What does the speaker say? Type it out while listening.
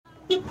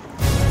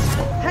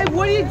Hey,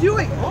 what are you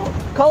doing?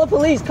 Call the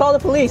police, call the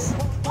police.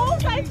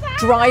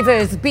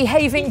 Drivers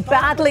behaving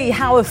badly,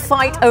 how a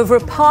fight over a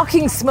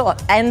parking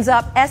spot ends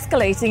up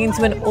escalating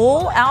into an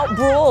all-out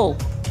brawl.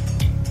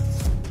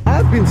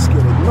 I've been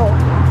scared,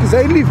 because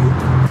I live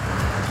here.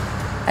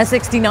 A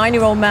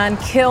 69-year-old man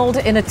killed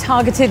in a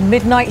targeted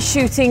midnight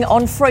shooting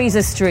on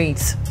Fraser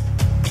Street.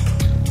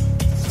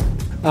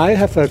 I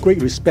have a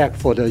great respect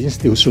for the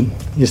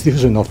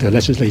institution of the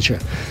legislature,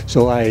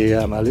 so I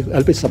am a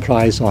little bit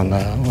surprised on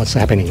what's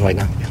happening right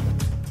now.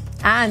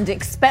 And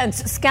expense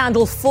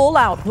scandal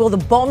fallout. Will the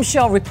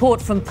bombshell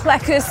report from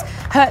Plecus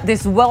hurt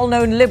this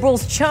well-known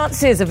Liberal's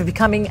chances of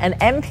becoming an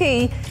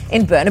MP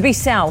in Burnaby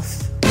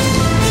South?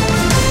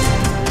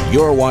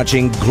 You're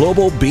watching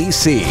Global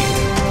BC.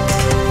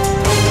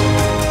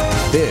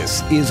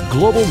 This is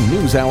Global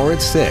News Hour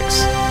at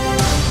 6.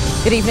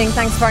 Good evening.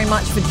 Thanks very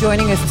much for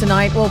joining us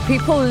tonight. Well,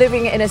 people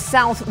living in a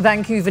South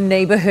Vancouver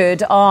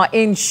neighbourhood are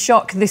in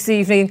shock this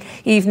evening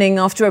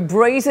after a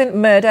brazen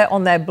murder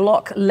on their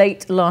block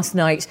late last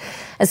night.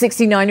 A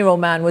 69-year-old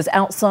man was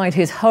outside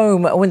his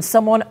home when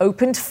someone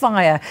opened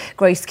fire.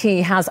 Grace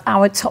Key has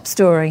our top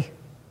story.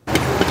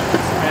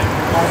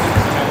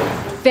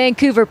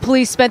 Vancouver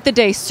police spent the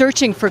day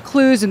searching for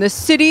clues in the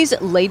city's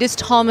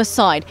latest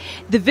homicide.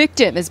 The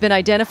victim has been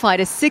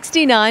identified as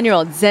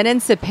 69-year-old Zenon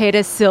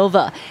Cepeda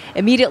Silva.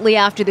 Immediately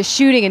after the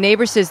shooting, a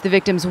neighbor says the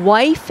victim's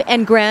wife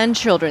and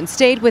grandchildren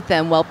stayed with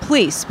them while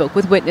police spoke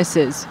with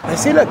witnesses. I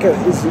see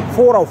it's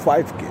 4 or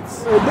 5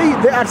 kids.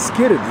 They are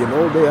scared,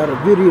 They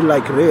are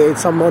very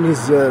someone is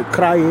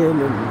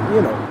crying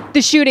and,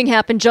 The shooting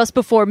happened just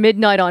before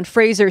midnight on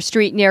Fraser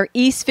Street near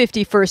East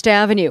 51st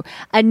Avenue.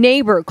 A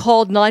neighbor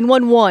called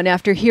 911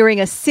 after hearing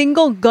a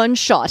single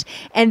gunshot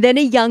and then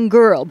a young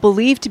girl,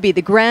 believed to be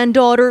the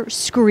granddaughter,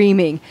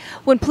 screaming.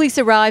 When police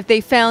arrived, they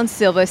found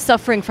Silva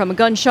suffering from a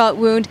gunshot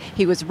wound.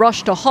 He was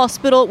rushed to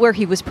hospital where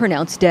he was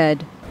pronounced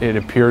dead. It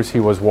appears he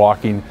was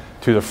walking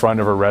to the front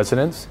of a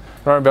residence.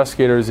 Our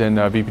investigators in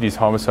VPD's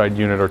homicide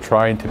unit are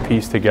trying to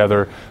piece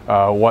together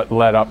what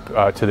led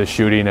up to the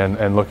shooting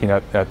and looking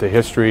at the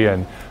history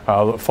and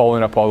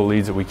following up all the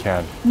leads that we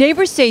can.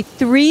 Neighbors say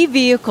 3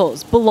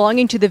 vehicles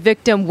belonging to the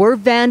victim were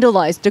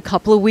vandalized a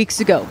couple of weeks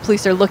ago.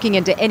 Police are looking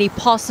into any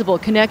possible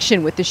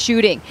connection with the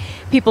shooting.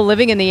 People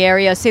living in the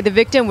area say the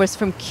victim was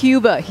from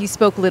Cuba. He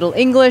spoke little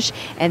English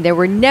and there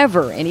were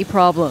never any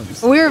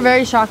problems. We were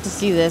very shocked to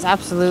see this,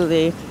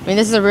 absolutely. I mean,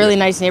 this is a really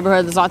nice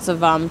neighborhood. There's lots of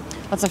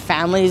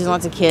families and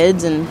lots of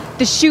kids. And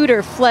the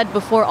shooter fled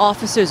before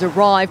officers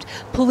arrived.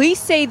 Police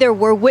say there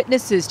were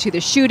witnesses to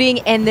the shooting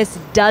and this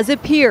does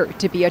appear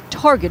to be a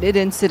targeted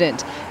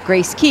incident.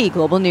 Grace Key,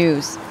 Global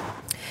News.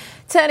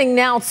 Turning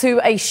now to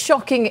a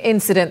shocking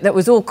incident that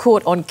was all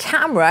caught on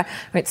camera.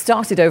 It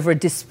started over a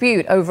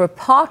dispute over a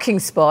parking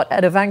spot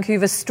at a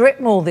Vancouver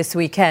strip mall this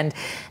weekend.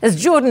 As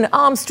Jordan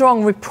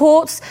Armstrong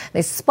reports,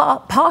 this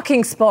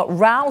parking spot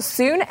row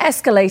soon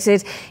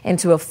escalated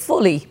into a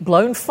fully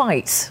blown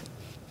fight.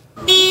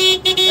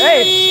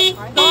 Hey!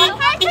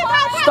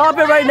 Stop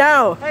it right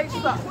now! Hey,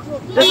 stop!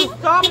 This is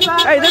on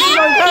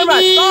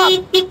camera!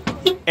 Stop!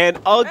 An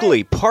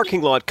ugly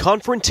parking lot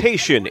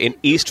confrontation in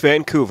East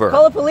Vancouver.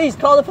 Call the police,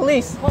 call the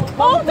police.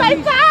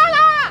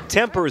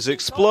 Tempers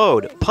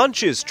explode,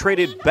 punches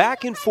traded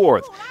back and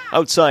forth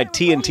outside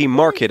T&T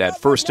Market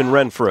at First and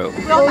Renfrew.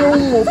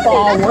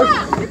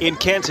 In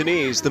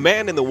Cantonese, the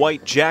man in the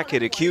white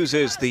jacket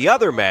accuses the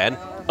other man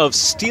of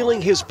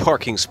stealing his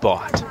parking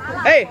spot.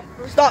 Hey!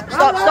 Stop!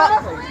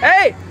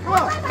 Hey!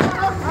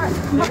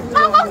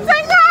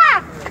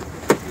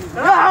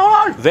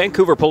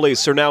 Vancouver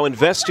police are now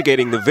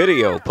investigating the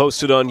video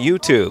posted on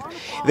YouTube.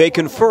 They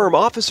confirm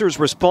officers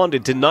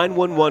responded to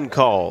 911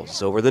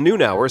 calls over the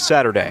noon hour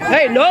Saturday.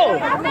 Hey, no!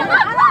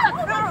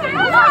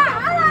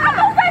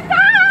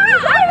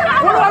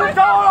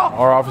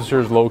 Our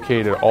officers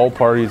located all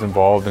parties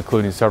involved,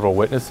 including several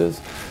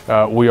witnesses.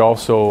 We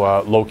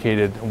also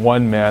located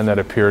one man that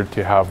appeared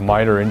to have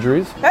minor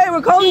injuries. Hey,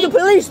 we're calling the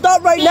police!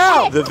 Stop right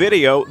now! The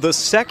video, the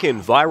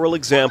second viral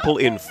example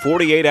in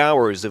 48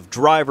 hours of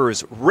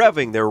drivers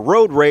revving their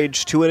road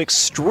rage to an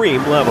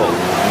extreme level.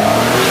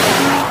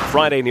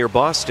 Friday near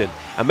Boston,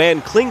 a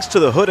man clings to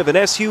the hood of an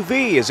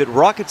SUV as it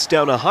rockets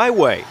down a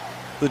highway.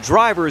 The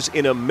drivers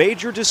in a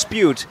major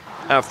dispute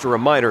after a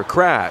minor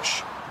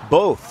crash.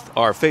 Both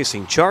are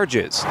facing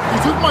charges. He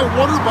took my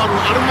water bottle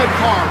out of my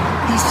car.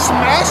 He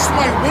smashed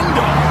my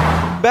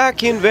window.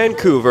 Back in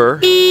Vancouver.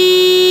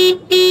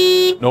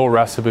 No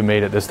arrests have been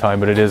made at this time,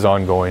 but it is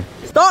ongoing.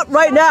 Stop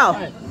right now!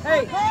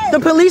 Hey, the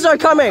police are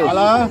coming!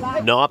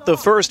 Not the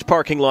first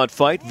parking lot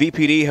fight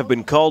VPD have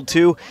been called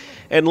to,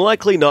 and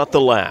likely not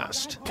the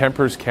last.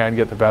 Tempers can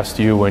get the best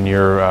of you when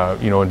you're,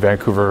 in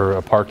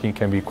Vancouver. Parking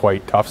can be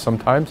quite tough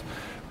sometimes,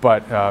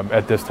 but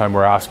at this time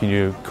we're asking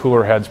you,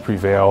 cooler heads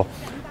prevail.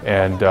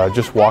 And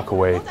just walk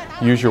away.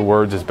 Use your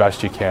words as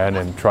best you can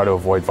and try to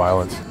avoid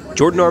violence.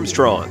 Jordan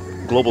Armstrong,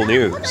 Global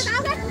News.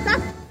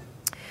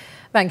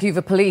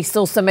 Vancouver police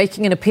also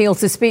making an appeal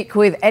to speak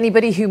with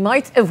anybody who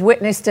might have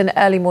witnessed an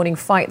early morning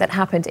fight that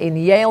happened in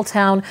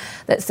Yaletown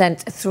that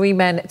sent 3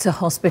 men to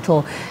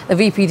hospital. The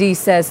VPD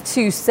says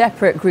 2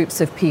 separate groups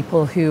of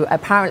people who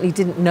apparently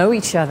didn't know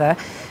each other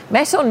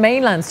met on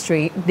Mainland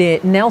Street near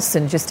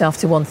Nelson just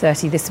after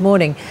 1:30 this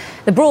morning.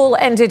 The brawl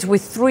ended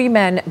with 3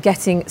 men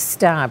getting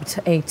stabbed.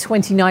 A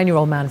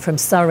 29-year-old man from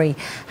Surrey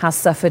has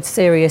suffered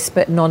serious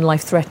but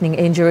non-life-threatening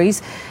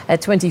injuries. A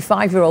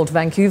 25-year-old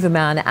Vancouver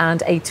man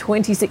and a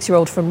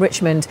 26-year-old from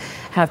Richmond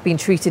have been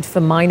treated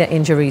for minor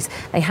injuries.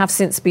 They have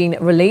since been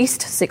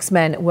released. 6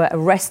 men were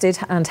arrested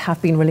and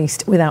have been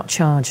released without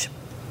charge.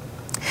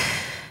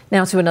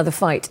 Now to another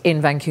fight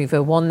in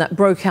Vancouver, one that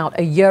broke out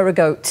a year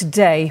ago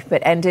today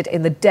but ended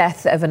in the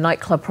death of a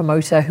nightclub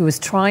promoter who was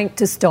trying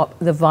to stop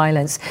the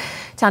violence.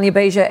 Tanya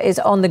Beja is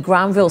on the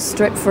Granville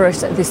Strip for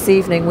us this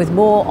evening with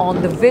more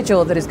on the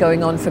vigil that is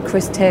going on for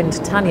Chris Tind.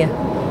 Tanya.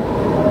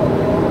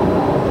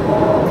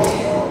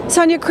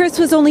 Sonia, Chris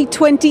was only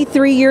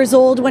 23 years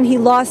old when he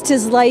lost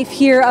his life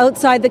here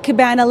outside the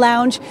Cabana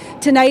Lounge.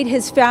 Tonight,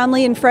 his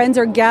family and friends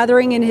are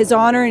gathering in his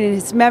honor and in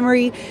his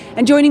memory.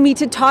 And joining me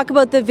to talk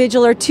about the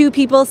vigil are 2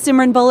 people,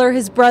 Simran Buller,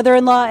 his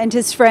brother-in-law, and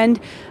his friend,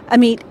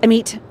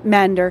 Amit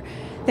Mander.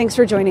 Thanks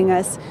for joining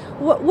us.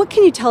 What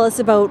can you tell us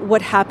about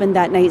what happened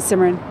that night,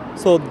 Simran?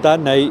 So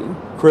that night,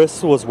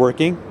 Chris was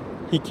working.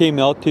 He came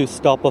out to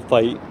stop a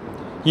fight.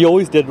 He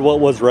always did what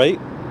was right.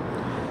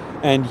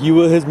 And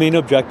his main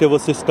objective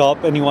was to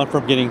stop anyone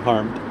from getting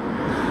harmed.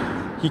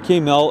 He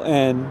came out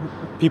and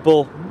he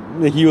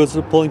was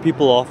pulling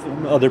people off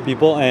other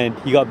people, and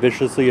he got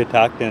viciously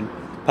attacked and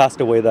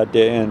passed away that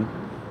day. And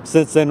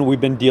since then, we've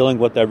been dealing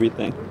with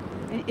everything.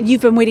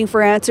 You've been waiting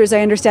for answers. I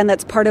understand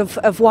that's part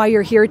of why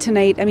you're here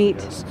tonight, Amit.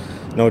 Yes.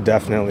 No,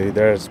 definitely.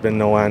 There's been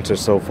no answer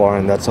so far,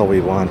 and that's all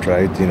we want,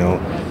 right? You know,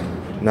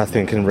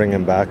 nothing can bring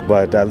him back,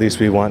 but at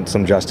least we want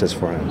some justice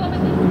for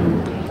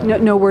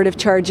him. No word of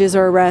charges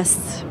or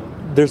arrests?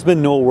 There's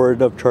been no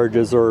word of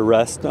charges or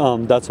arrest.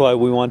 That's why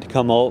we want to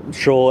come out,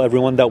 show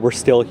everyone that we're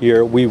still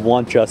here. We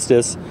want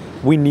justice.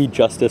 We need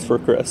justice for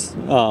Chris.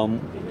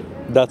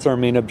 That's our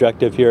main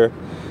objective here.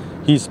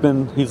 He's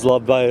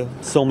loved by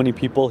so many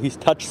people. He's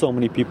touched so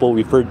many people.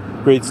 We've heard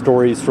great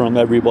stories from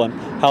everyone,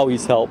 how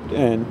he's helped.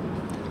 And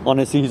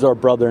honestly, he's our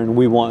brother, and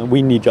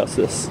we need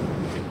justice.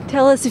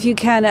 Tell us, if you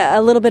can,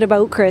 a little bit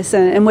about Chris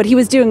and what he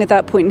was doing at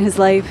that point in his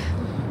life.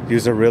 He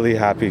was a really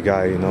happy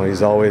guy, you know.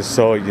 He's always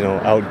so,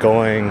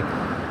 outgoing,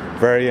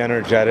 very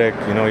energetic.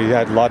 You know, he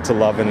had lots of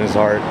love in his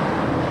heart.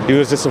 He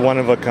was just one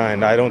of a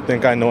kind. I don't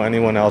think I know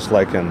anyone else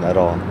like him at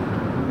all.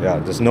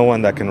 Yeah, there's no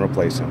one that can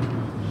replace him.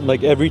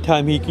 Like every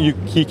time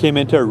he came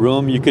into a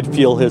room, you could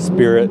feel his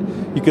spirit.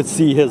 You could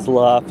see his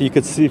laugh. You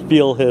could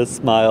feel his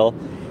smile.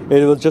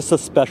 It was just a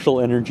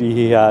special energy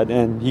he had,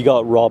 and he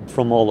got robbed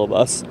from all of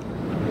us.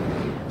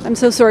 I'm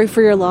so sorry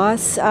for your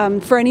loss.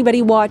 For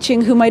anybody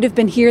watching who might have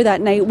been here that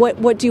night,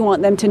 what do you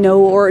want them to know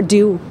or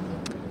do?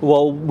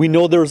 Well, we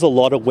know there's a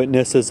lot of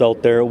witnesses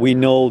out there. We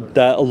know that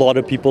there's a lot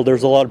of people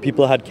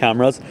that had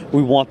cameras.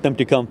 We want them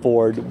to come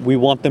forward. We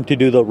want them to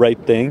do the right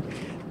thing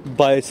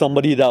by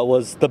somebody that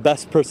was the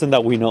best person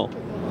that we know.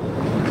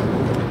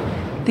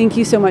 Thank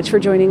you so much for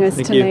joining us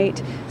tonight.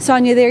 You.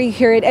 Sonia, there you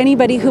hear it.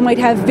 Anybody who might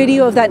have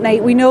video of that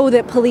night, we know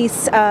that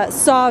police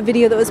saw a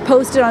video that was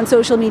posted on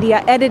social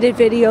media, edited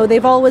video.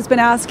 They've always been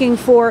asking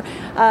for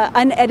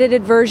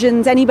unedited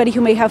versions. Anybody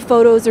who may have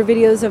photos or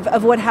videos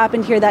of what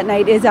happened here that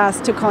night is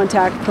asked to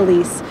contact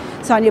police.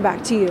 Sonia,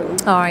 back to you.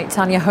 All right,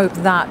 Tanya, hope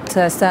that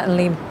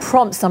certainly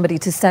prompts somebody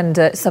to send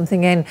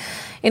something in.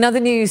 In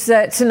other news,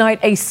 tonight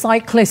a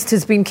cyclist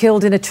has been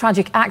killed in a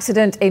tragic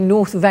accident in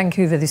North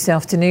Vancouver this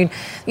afternoon.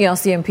 The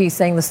RCMP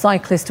saying the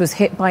cyclist was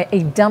hit by a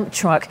dump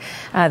truck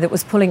that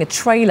was pulling a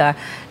trailer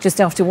just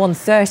after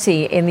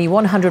 1:30 in the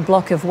 100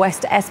 block of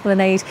West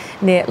Esplanade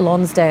near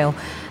Lonsdale.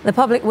 The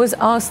public was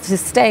asked to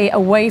stay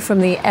away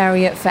from the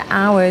area for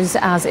hours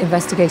as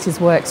investigators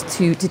worked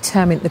to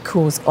determine the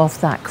cause of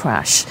that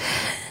crash.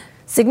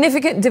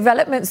 Significant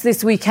developments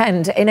this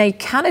weekend in a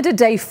Canada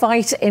Day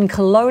fight in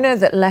Kelowna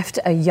that left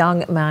a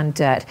young man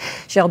dead.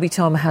 Shelby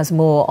Tom has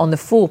more on the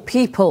 4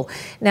 people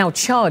now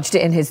charged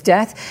in his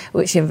death,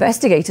 which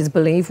investigators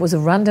believe was a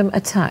random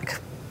attack.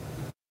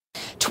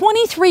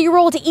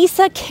 23-year-old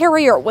Issa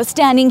Carrier was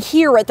standing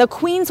here at the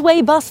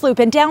Queensway bus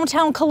loop in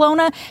downtown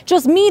Kelowna,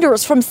 just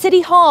meters from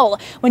City Hall,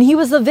 when he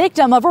was the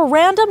victim of a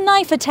random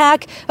knife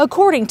attack,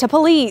 according to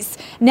police.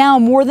 Now,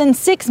 more than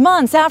 6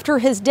 months after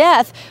his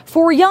death,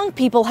 4 young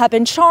people have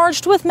been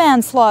charged with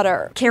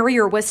manslaughter.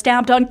 Carrier was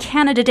stabbed on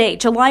Canada Day,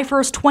 July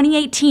 1st,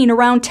 2018,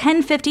 around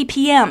 10:50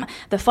 p.m.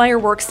 The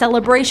fireworks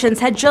celebrations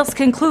had just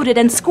concluded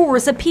and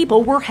scores of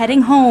people were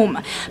heading home.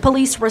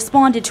 Police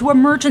responded to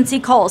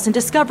emergency calls and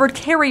discovered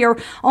Carrier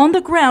on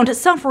the ground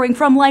suffering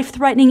from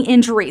life-threatening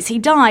injuries. He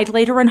died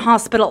later in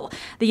hospital.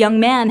 The young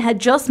man had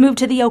just moved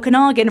to the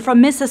Okanagan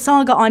from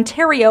Mississauga,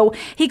 Ontario.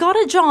 He got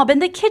a job in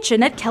the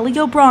kitchen at Kelly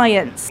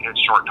O'Brien's. His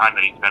short time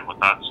that he spent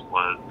with us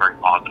was very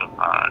positive.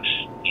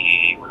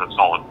 He was a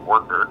solid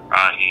worker.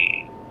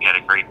 He He had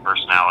a great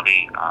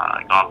personality.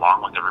 I got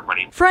along with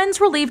everybody.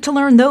 Friends relieved to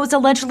learn those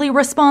allegedly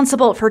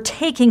responsible for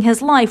taking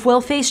his life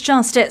will face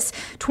justice.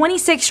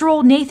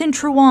 26-year-old Nathan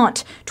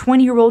Truant,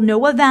 20-year-old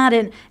Noah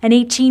Vadden, an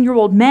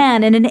 18-year-old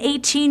man and an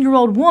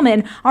 18-year-old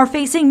woman are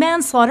facing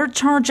manslaughter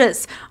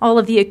charges. All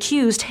of the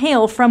accused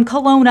hail from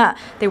Kelowna.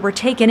 They were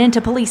taken into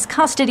police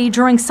custody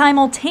during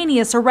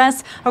simultaneous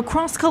arrests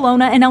across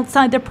Kelowna and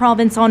outside the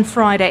province on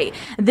Friday.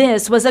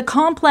 This was a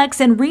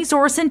complex and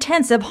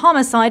resource-intensive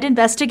homicide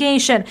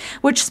investigation,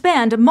 which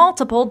spanned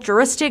multiple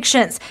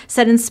jurisdictions,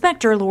 said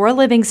Inspector Laura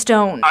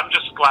Livingstone. I'm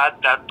just glad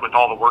that with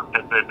all the work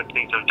that the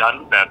police have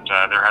done, that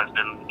there has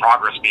been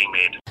progress being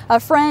made. A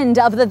friend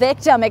of the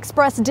victim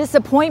expressed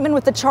disappointment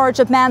with the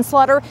charge of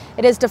manslaughter.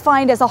 It is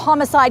defined as a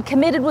homicide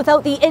committed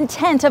without the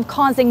intent of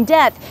causing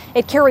death.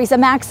 It carries a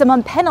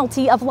maximum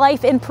penalty of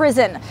life in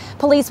prison.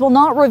 Police will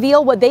not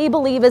reveal what they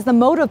believe is the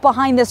motive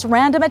behind this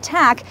random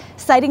attack,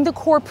 citing the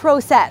court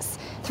process.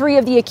 3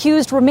 of the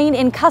accused remain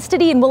in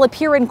custody and will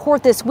appear in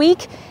court this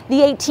week.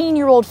 The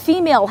 18-year-old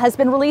female has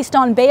been released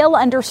on bail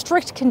under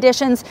strict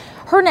conditions.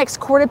 Her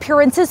next court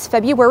appearance is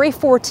February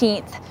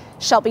 14th.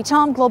 Shelby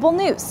Tom, Global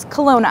News,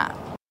 Kelowna.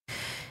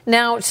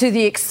 Now to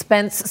the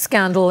expense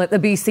scandal at the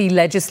BC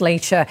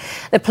legislature.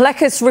 The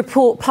Plecas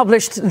report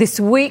published this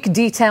week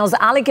details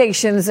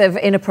allegations of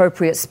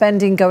inappropriate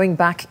spending going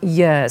back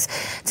years.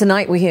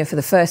 Tonight we hear for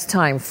the first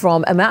time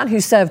from a man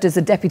who served as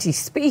a deputy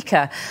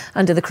speaker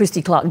under the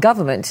Christy Clark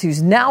government,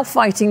 who's now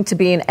fighting to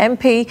be an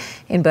MP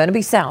in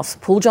Burnaby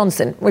South. Paul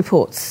Johnson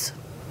reports.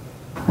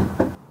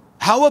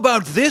 How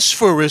about this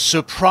for a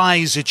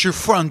surprise at your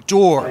front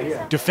door?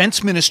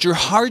 Defense Minister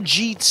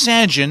Harjit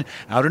Sajjan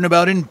out and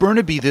about in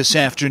Burnaby this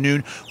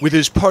afternoon with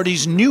his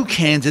party's new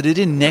candidate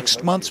in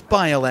next month's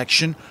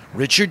by-election,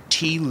 Richard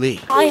T. Lee.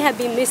 I have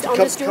been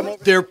misunderstood.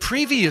 Their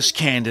previous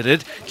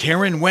candidate,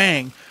 Karen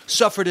Wang,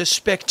 suffered a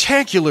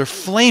spectacular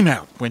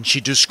flameout when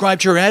she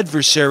described her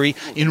adversary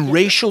in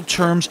racial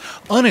terms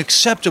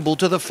unacceptable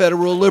to the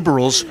federal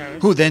Liberals,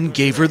 who then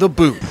gave her the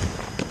boot.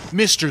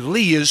 Mr.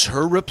 Lee is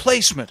her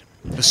replacement.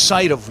 The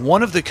sight of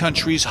one of the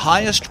country's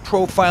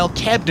highest-profile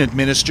cabinet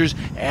ministers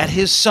at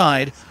his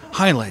side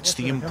highlights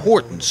the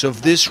importance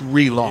of this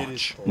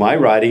relaunch. My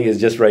riding is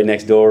just right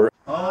next door.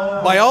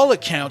 By all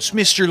accounts,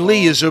 Mr.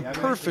 Lee is a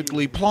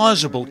perfectly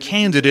plausible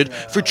candidate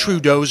for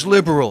Trudeau's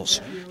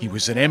Liberals. He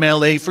was an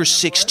MLA for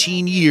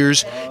 16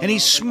 years, and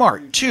he's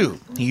smart, too.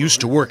 He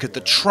used to work at the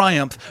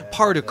Triumph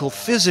Particle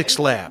Physics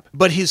Lab.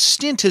 But his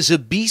stint as a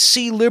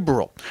BC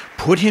Liberal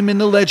put him in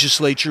the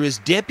legislature as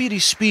Deputy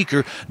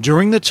Speaker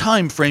during the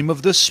time frame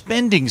of the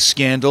spending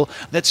scandal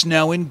that's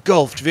now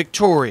engulfed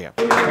Victoria.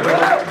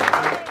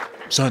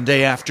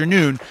 Sunday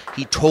afternoon,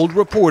 he told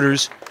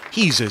reporters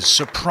he's as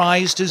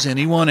surprised as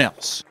anyone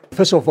else.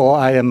 First of all,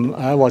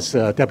 I was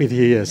a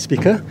deputy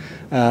speaker,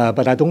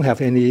 but I don't have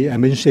any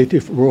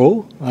administrative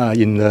role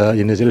in the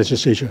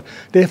legislature.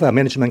 They have a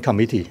management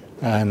committee,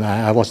 and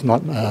I was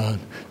not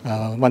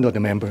one of the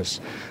members.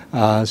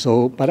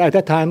 But at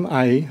that time,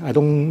 I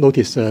don't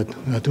notice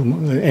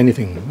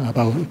anything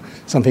about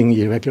something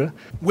irregular.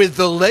 With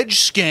the ledge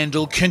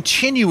scandal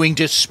continuing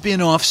to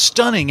spin off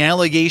stunning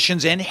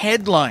allegations and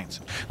headlines,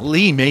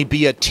 Lee may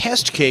be a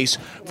test case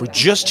for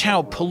just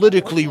how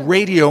politically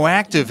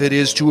radioactive it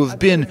is to have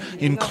been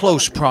in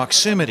close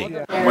proximity.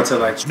 What's it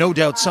like? It's no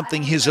doubt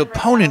something his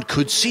opponent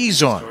could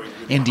seize on.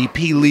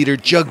 NDP leader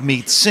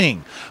Jagmeet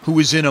Singh, who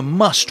is in a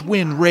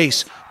must-win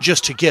race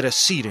just to get a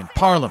seat in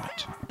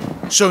Parliament.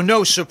 So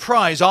no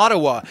surprise,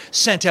 Ottawa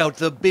sent out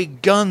the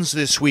big guns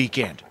this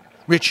weekend.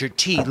 Richard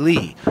T.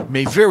 Lee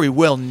may very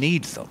well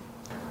need them.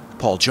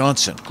 Paul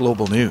Johnson,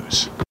 Global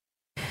News.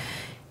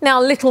 Now,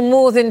 little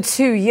more than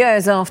 2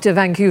 years after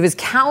Vancouver's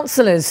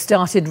councillors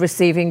started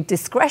receiving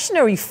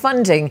discretionary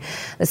funding,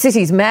 the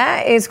city's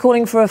mayor is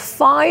calling for a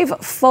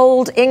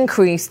 5-fold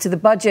increase to the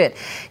budget.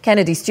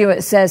 Kennedy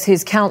Stewart says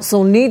his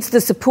council needs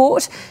the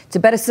support to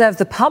better serve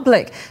the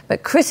public,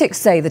 but critics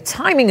say the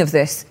timing of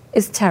this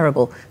is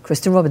terrible.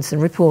 Kristen Robinson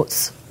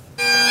reports.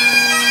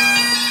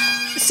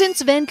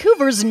 Since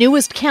Vancouver's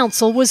newest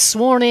council was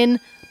sworn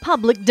in,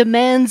 public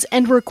demands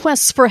and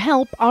requests for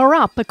help are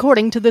up,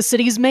 according to the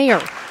city's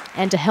mayor.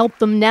 And to help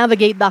them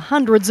navigate the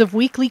hundreds of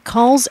weekly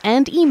calls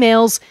and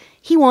emails,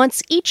 he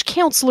wants each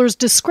councillor's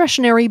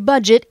discretionary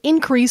budget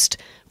increased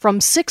from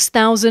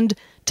 $6,000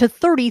 to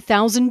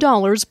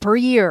 $30,000 per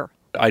year.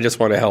 I just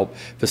want to help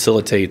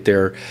facilitate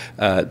their,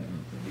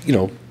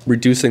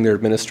 reducing their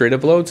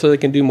administrative load so they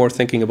can do more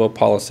thinking about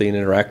policy and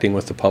interacting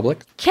with the public.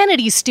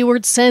 Kennedy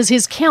Stewart says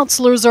his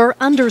councillors are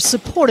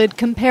under-supported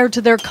compared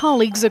to their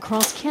colleagues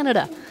across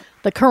Canada.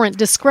 The current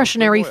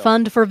discretionary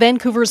fund for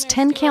Vancouver's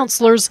 10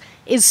 councillors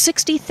is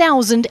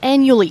 $60,000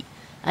 annually.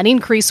 An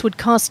increase would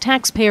cost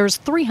taxpayers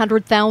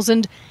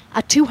 $300,000,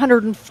 a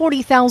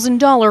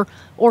 $240,000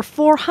 or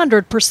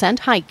 400%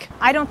 hike.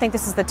 I don't think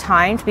this is the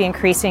time to be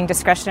increasing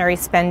discretionary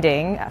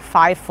spending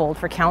 5-fold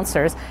for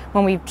councillors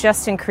when we've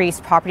just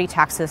increased property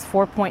taxes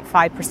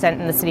 4.5%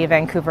 in the City of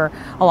Vancouver,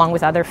 along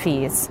with other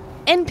fees.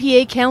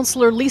 NPA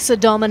councillor Lisa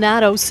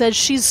Dominato says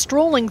she's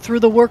strolling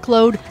through the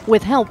workload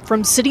with help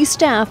from city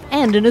staff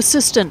and an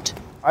assistant.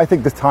 I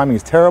think this timing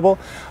is terrible.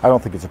 I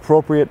don't think it's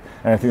appropriate,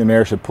 and I think the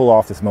mayor should pull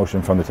off this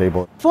motion from the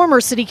table. Former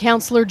City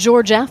Councillor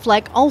George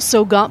Affleck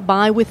also got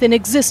by within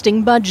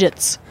existing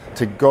budgets.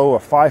 To go a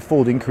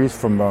five-fold increase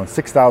from around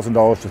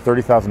 $6,000 to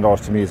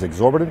 $30,000 to me is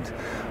exorbitant.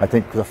 I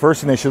think the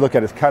first thing they should look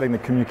at is cutting the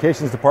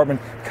communications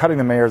department, cutting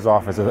the mayor's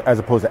office, as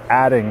opposed to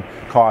adding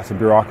costs and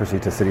bureaucracy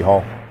to City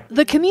Hall.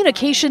 The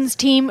communications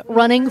team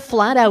running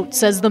flat out,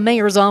 says the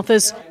mayor's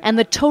office, and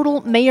the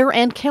total mayor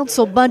and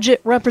council budget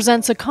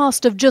represents a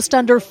cost of just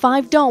under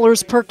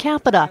 $5 per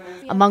capita,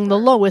 among the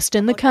lowest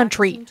in the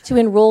country. To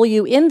enroll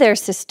you in their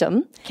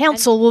system.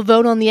 Council will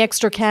vote on the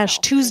extra cash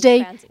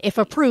Tuesday. If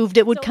approved,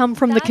 it would come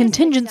from the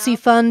contingency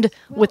fund,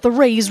 with the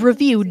raise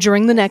reviewed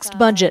during the next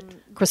budget.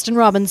 Kristen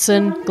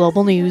Robinson,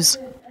 Global News.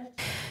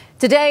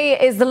 Today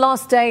is the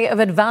last day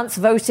of advance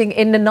voting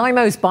in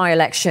Nanaimo's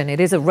by-election. It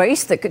is a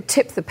race that could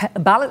tip the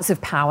balance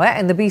of power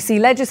in the BC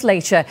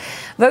legislature.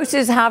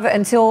 Voters have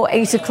until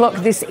 8 o'clock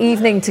this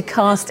evening to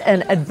cast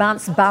an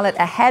advance ballot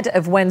ahead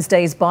of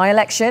Wednesday's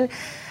by-election.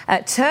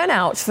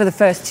 Turnout for the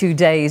first 2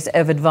 days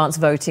of advance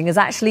voting has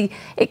actually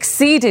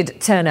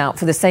exceeded turnout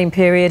for the same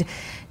period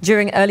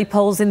during early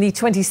polls in the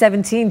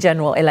 2017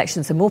 general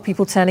election, so more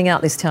people turning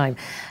out this time.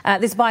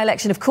 This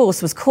by-election, of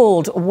course, was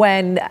called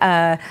when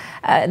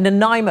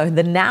Nanaimo,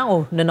 the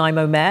now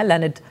Nanaimo mayor,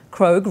 Leonard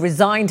Krog,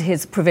 resigned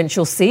his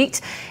provincial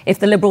seat. If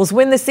the Liberals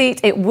win the seat,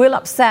 it will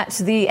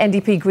upset the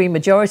NDP Green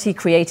majority,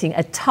 creating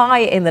a tie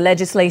in the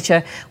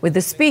legislature, with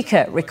the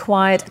Speaker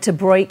required to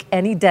break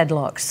any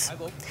deadlocks.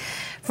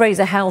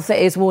 Fraser Health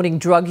is warning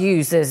drug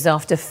users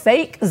after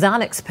fake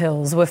Xanax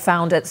pills were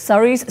found at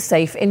Surrey's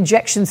safe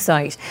injection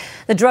site.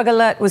 The drug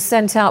alert was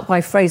sent out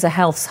by Fraser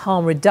Health's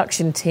harm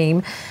reduction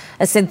team.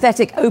 A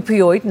synthetic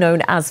opioid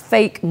known as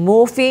fake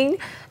morphine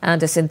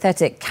and a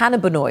synthetic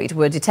cannabinoid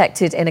were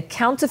detected in a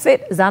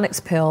counterfeit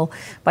Xanax pill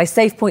by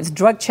SafePoint's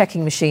drug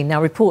checking machine.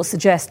 Now, reports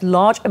suggest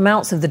large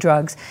amounts of the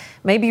drugs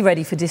may be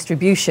ready for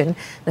distribution.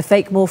 The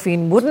fake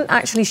morphine wouldn't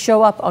actually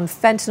show up on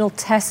fentanyl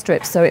test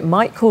strips, so it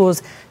might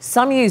cause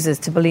some users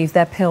to believe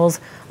their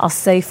pills are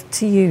safe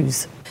to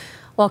use.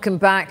 Welcome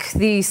back.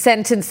 The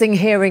sentencing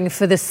hearing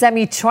for the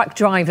semi-truck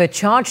driver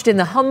charged in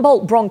the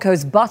Humboldt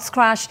Broncos bus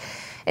crash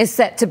is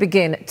set to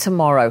begin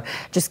tomorrow.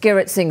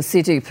 Jaskirat Singh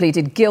Sidhu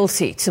pleaded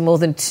guilty to more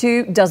than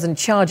 24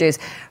 charges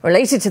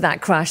related to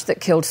that crash that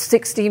killed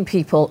 16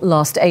 people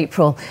last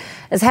April.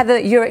 As Heather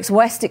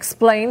Urix-West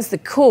explains, the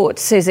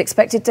court is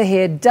expected to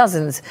hear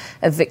dozens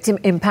of victim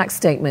impact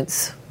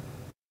statements.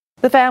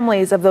 The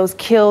families of those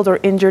killed or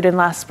injured in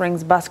last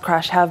spring's bus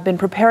crash have been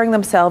preparing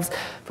themselves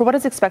for what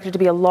is expected to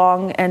be a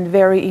long and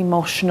very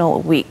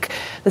emotional week.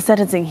 The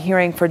sentencing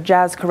hearing for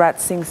Jaskirat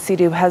Singh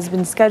Sidhu has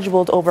been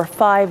scheduled over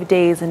 5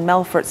 days in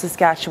Melfort,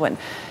 Saskatchewan.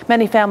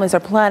 Many families are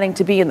planning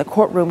to be in the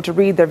courtroom to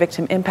read their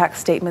victim impact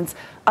statements.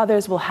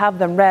 Others will have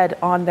them read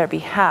on their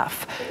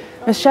behalf.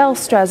 Michelle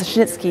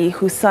Straschnitsky,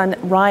 whose son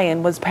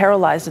Ryan was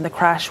paralyzed in the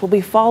crash, will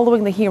be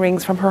following the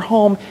hearings from her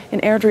home in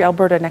Airdrie,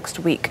 Alberta next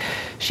week.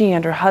 She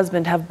and her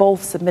husband have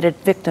both submitted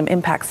victim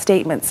impact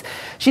statements.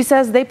 She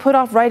says they put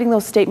off writing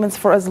those statements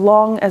for as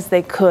long as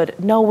they could,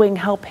 knowing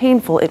how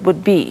painful it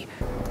would be.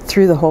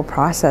 Through the whole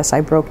process,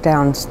 I broke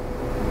down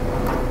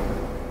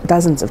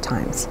dozens of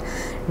times,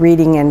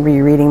 reading and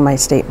rereading my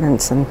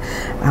statements and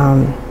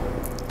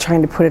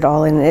trying to put it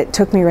all in. It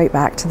took me right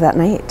back to that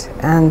night.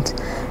 And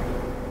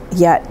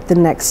yet the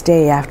next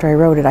day after I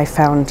wrote it, I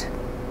found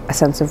a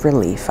sense of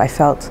relief. I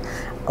felt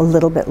a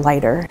little bit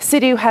lighter.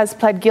 Sidhu has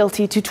pled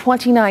guilty to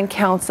 29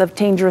 counts of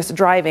dangerous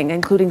driving,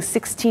 including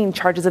 16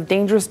 charges of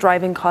dangerous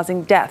driving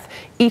causing death,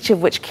 each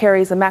of which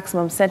carries a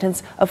maximum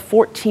sentence of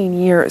 14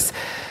 years.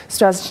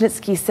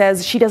 Straschnitsky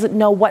says she doesn't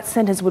know what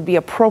sentence would be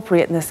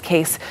appropriate in this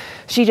case.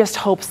 She just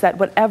hopes that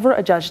whatever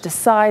a judge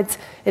decides,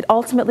 it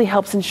ultimately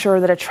helps ensure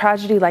that a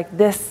tragedy like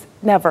this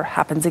never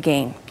happens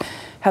again.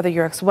 Heather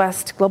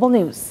Urix-West, Global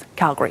News,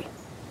 Calgary.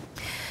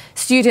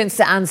 Students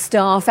and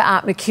staff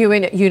at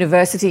MacEwan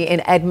University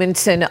in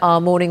Edmonton are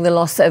mourning the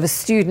loss of a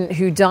student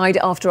who died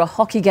after a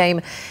hockey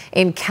game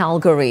in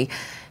Calgary.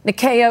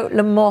 Nikeo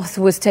Lamoth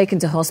was taken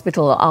to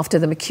hospital after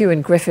the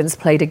MacEwan Griffins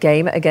played a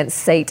game against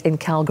SAIT in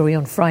Calgary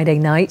on Friday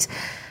night.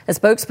 A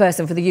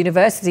spokesperson for the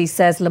university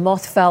says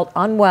Lamoth felt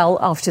unwell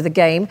after the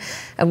game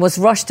and was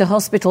rushed to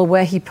hospital,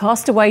 where he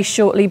passed away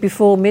shortly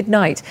before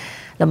midnight.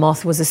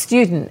 Lamoth was a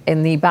student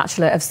in the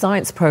Bachelor of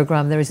Science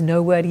program. There is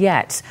no word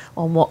yet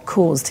on what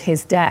caused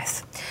his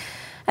death.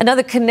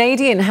 Another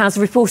Canadian has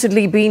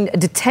reportedly been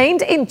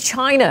detained in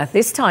China,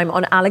 this time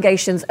on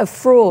allegations of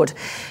fraud.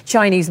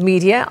 Chinese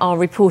media are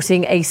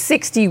reporting a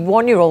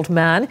 61-year-old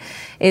man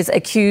is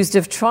accused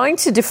of trying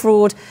to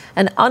defraud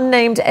an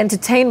unnamed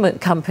entertainment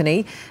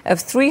company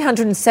of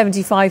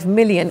 375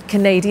 million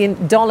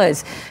Canadian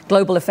dollars.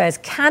 Global Affairs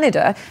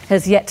Canada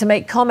has yet to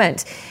make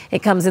comment.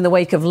 It comes in the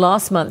wake of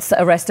last month's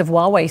arrest of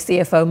Huawei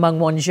CFO Meng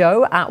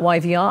Wanzhou at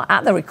YVR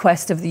at the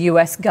request of the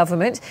US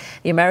government.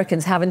 The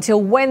Americans have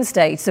until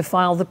Wednesday to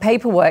file the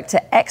paperwork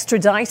to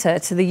extradite her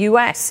to the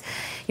US.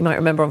 You might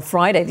remember on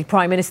Friday, the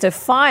Prime Minister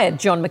fired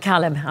John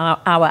McCallum,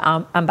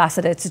 our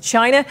ambassador to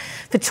China,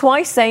 for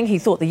twice saying he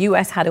thought the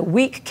US had a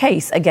weak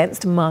case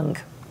against Meng.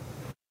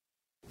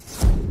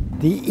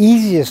 The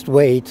easiest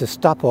way to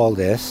stop all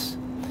this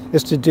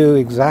is to do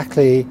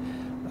exactly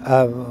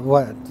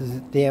what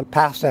the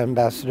past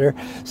ambassador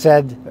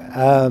said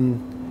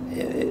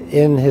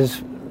in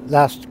his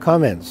last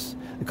comments.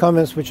 The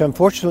comments which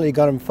unfortunately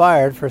got him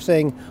fired for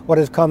saying what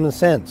is common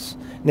sense.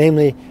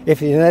 Namely, if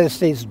the United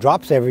States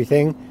drops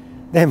everything,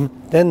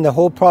 then the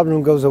whole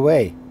problem goes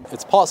away.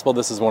 It's possible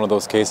this is one of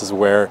those cases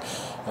where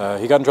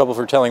he got in trouble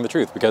for telling the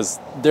truth, because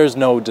there's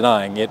no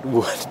denying it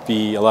would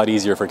be a lot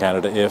easier for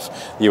Canada if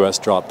the U.S.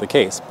 dropped the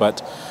case.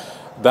 But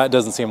that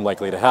doesn't seem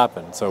likely to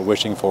happen, so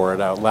wishing for it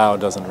out loud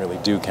doesn't really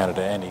do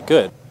Canada any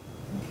good.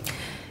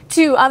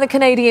 2 other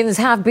Canadians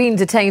have been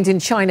detained in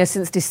China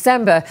since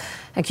December,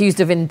 accused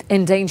of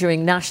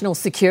endangering national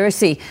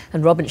security.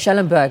 And Robin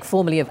Schellenberg,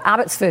 formerly of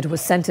Abbotsford,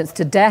 was sentenced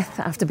to death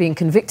after being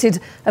convicted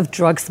of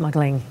drug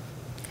smuggling.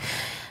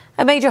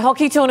 A major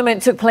hockey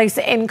tournament took place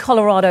in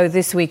Colorado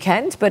this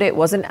weekend, but it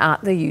wasn't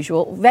at the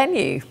usual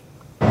venue.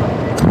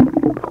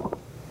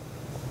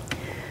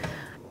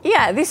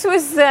 Yeah, this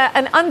was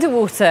an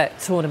underwater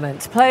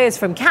tournament. Players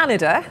from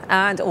Canada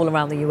and all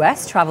around the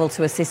US travelled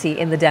to a city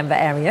in the Denver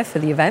area for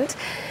the event.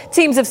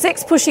 Teams of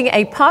 6 pushing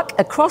a puck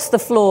across the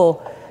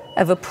floor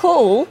of a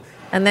pool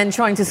and then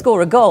trying to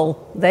score a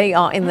goal. They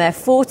are in their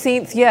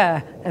 14th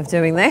year of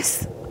doing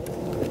this.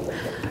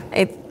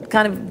 It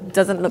kind of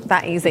doesn't look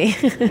that easy.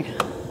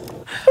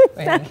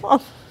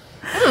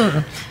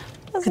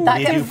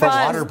 They do for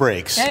water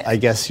breaks. I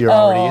guess you're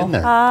already in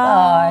there.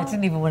 I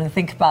didn't even want to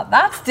think about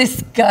that. That's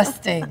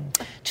disgusting.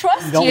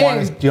 Trust you.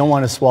 You don't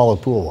want to swallow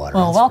pool water.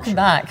 Well, welcome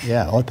back.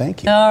 Yeah, oh,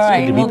 thank you. All right,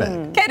 it's good to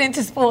be back. Get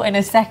into sport in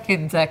a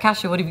second.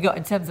 Kasia, what have you got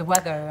in terms of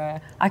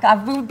weather?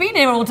 We've been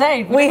here all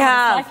day. We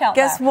have.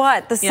 Guess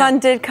what? The sun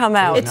did come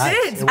out. It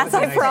did. As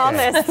I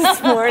promised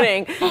this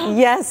morning.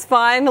 Yes,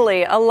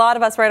 finally. A lot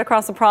of us right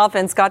across the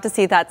province got to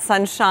see that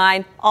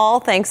sunshine, all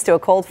thanks to a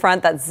cold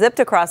front that zipped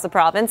across the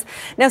province.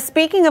 Now,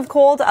 speaking of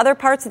cold, other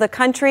parts of the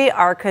country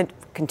are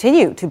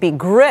continue to be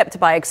gripped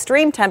by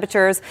extreme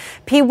temperatures.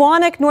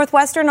 Peawanuck,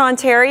 northwestern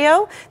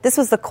Ontario, this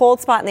was the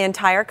cold spot in the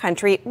entire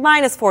country,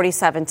 minus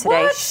 47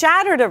 today. What?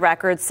 Shattered a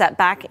record set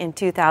back in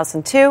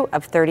 2002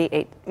 of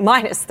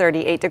minus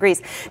 38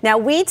 degrees. Now,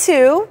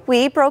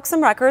 we broke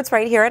some records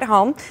right here at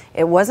home.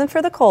 It wasn't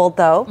for the cold,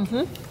 though.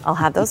 I'll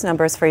have those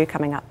numbers for you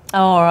coming up.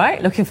 All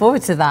right, looking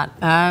forward to that.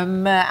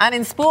 And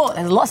in sport,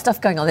 there's a lot of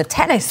stuff going on. The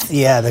tennis.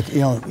 Yeah,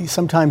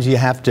 sometimes you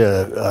have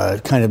to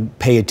kind of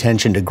pay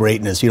attention to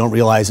greatness. You don't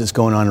realize it's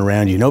going on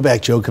around you.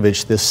 Novak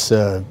Djokovic this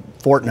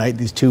fortnight,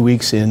 these 2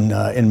 weeks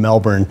in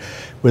Melbourne,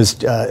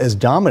 was as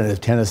dominant of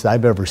tennis as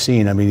I've ever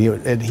seen. I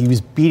mean, he was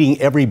beating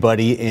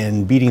everybody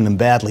and beating them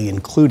badly,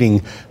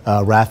 including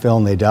Rafael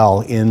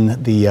Nadal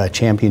in the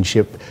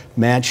championship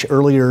match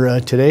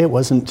earlier today. It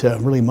wasn't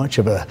really much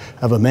of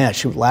a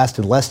match. It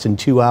lasted less than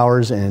 2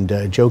 hours, and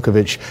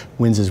Djokovic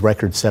wins his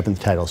record 7th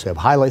title. So we have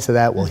highlights of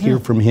that. We'll hear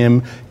from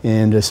him,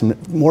 and some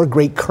more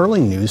great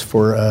curling news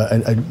for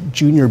a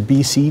junior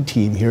BC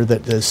team here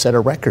that set a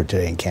record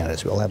today in Canada.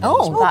 So we'll have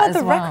all about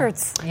the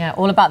records. Yeah,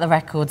 all about the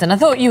records. And I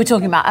thought you were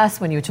talking about us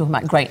when you were talking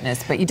about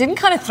greatness, but you didn't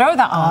kind of throw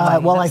that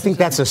on. Well, I think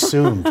that's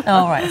assumed.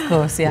 All right, of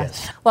course, yeah.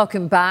 Yes.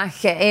 Welcome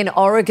back. In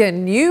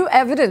Oregon, new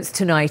evidence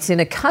tonight in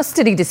a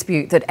custody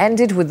dispute that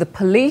ended with the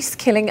police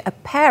killing a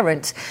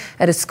parent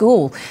at a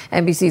school.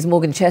 NBC's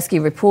Morgan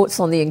Chesky reports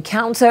on the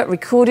encounter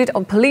recorded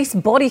on police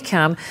body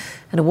cam,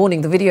 and a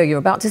warning, the video you're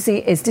about to see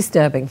is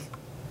disturbing.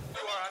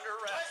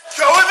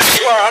 You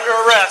are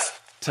under arrest.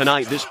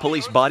 Tonight, this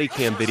police body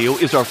cam video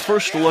is our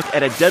first look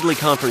at a deadly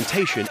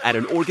confrontation at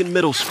an Oregon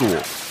middle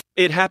school.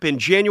 It happened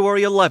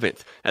January 11th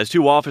as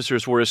 2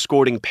 officers were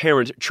escorting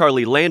parent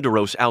Charlie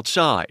Landeros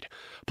outside.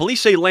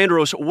 Police say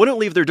Landeros wouldn't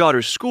leave their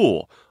daughter's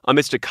school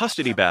amidst a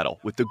custody battle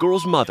with the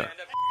girl's mother.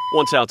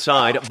 Once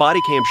outside, body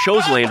cam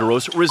shows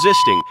Landeros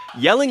resisting,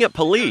 yelling at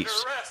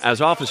police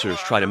as officers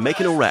try to make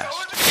an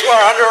arrest. You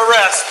are under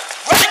arrest.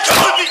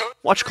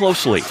 Watch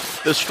closely.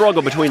 The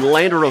struggle between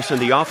Landeros and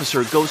the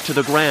officer goes to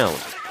the ground.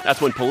 That's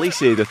when police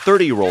say the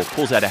 30-year-old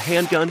pulls out a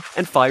handgun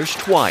and fires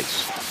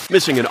twice,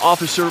 missing an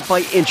officer by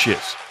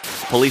inches.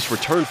 Police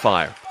return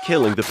fire,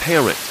 killing the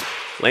parent,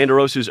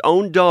 Landeros'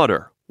 own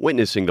daughter,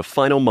 witnessing the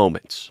final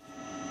moments.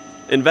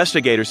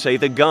 Investigators say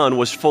the gun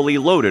was fully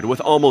loaded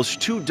with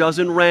almost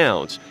 24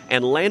 rounds,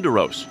 and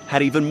Landeros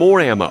had even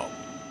more ammo.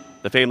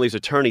 The family's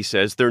attorney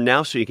says they're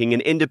now seeking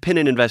an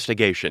independent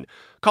investigation,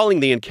 calling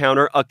the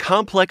encounter a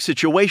complex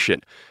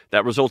situation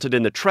that resulted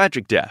in the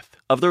tragic death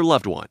of their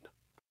loved one.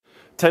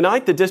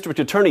 Tonight, the district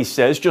attorney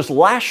says just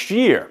last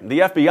year, the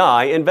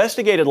FBI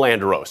investigated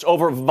Landeros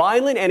over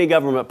violent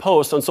anti-government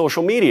posts on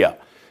social media.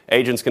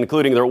 Agents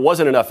concluding there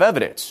wasn't enough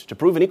evidence to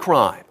prove any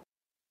crime.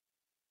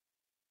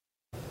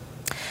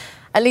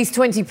 At least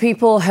 20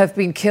 people have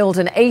been killed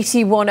and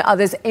 81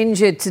 others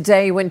injured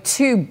today when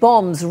 2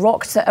 bombs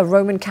rocked a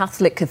Roman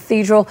Catholic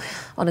cathedral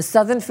on a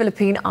southern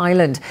Philippine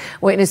island.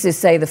 Witnesses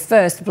say the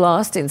first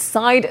blast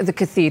inside the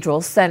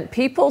cathedral sent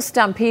people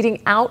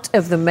stampeding out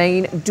of the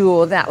main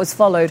door. That was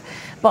followed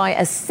by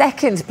a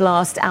second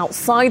blast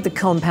outside the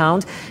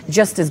compound,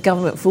 just as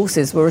government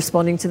forces were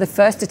responding to the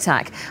first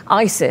attack.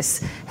 ISIS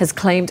has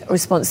claimed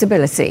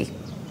responsibility.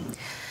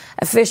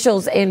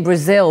 Officials in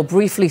Brazil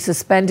briefly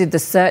suspended the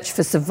search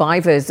for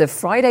survivors of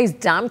Friday's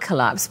dam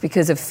collapse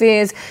because of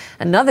fears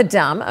another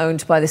dam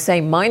owned by the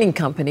same mining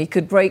company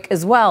could break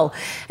as well.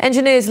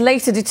 Engineers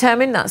later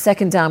determined that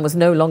second dam was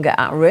no longer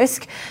at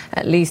risk.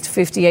 At least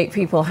 58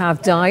 people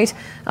have died.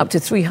 Up to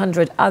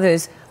 300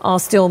 others are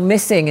still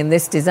missing in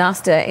this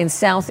disaster in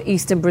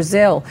southeastern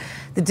Brazil.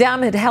 The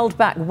dam had held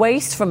back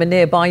waste from a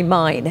nearby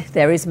mine.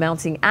 There is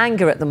mounting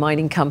anger at the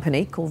mining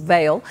company, called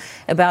Vale,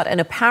 about an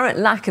apparent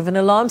lack of an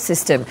alarm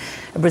system.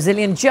 A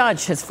Brazilian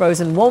judge has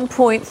frozen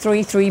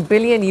 $1.33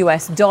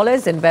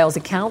 billion in Vale's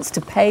accounts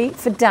to pay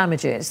for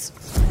damages.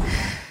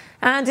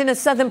 And in a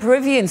southern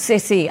Peruvian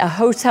city, a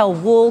hotel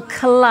wall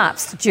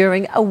collapsed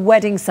during a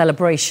wedding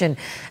celebration.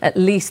 At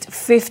least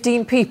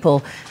 15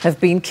 people have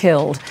been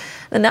killed.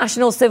 The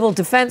National Civil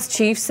Defense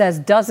Chief says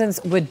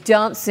dozens were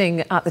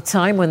dancing at the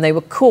time when they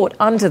were caught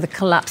under the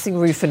collapsing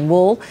roof and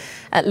wall.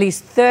 At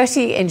least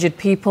 30 injured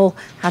people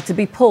had to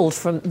be pulled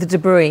from the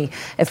debris.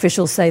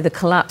 Officials say the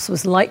collapse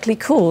was likely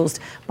caused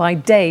by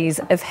days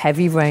of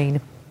heavy rain.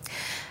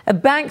 A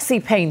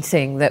Banksy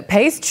painting that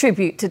pays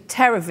tribute to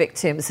terror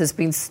victims has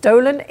been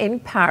stolen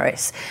in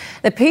Paris.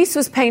 The piece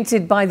was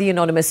painted by the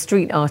anonymous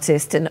street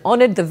artist and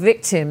honoured the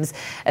victims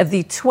of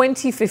the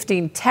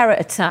 2015 terror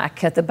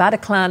attack at the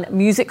Bataclan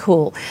Music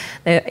Hall.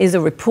 There is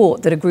a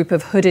report that a group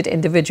of hooded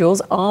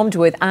individuals armed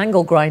with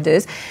angle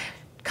grinders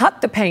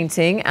cut the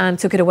painting and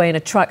took it away in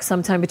a truck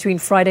sometime between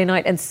Friday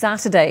night and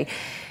Saturday.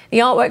 The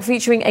artwork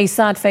featuring a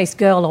sad-faced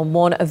girl on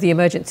one of the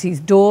emergency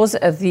doors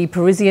of the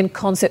Parisian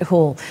concert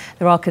hall.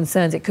 There are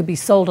concerns it could be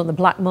sold on the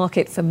black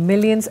market for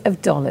millions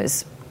of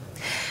dollars.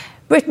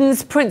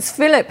 Britain's Prince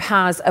Philip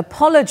has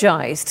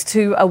apologised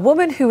to a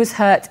woman who was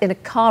hurt in a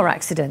car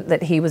accident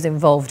that he was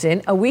involved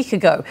in a week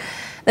ago.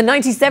 The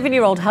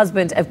 97-year-old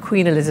husband of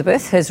Queen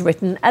Elizabeth has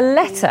written a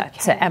letter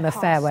to Emma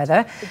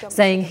Fairweather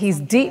saying he's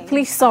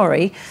deeply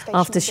sorry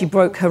after she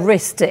broke her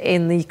wrist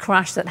in the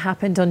crash that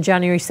happened on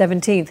January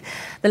 17th.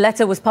 The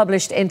letter was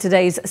published in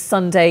today's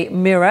Sunday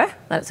Mirror.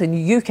 That's a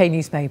UK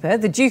newspaper.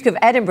 The Duke of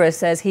Edinburgh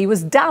says he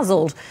was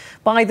dazzled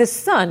by the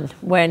sun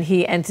when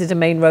he entered a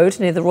main road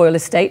near the royal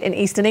estate in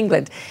eastern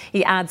England.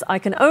 He adds, "I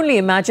can only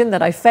imagine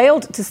that I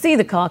failed to see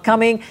the car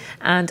coming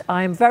and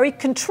I am very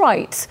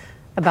contrite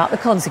about the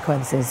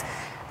consequences."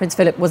 Prince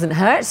Philip wasn't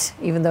hurt,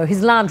 even though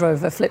his Land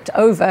Rover flipped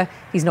over.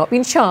 He's not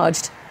been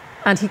charged,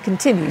 and he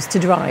continues to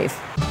drive.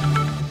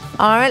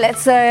 All right,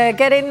 let's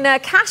get in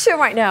Kasia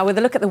right now with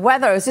a look at the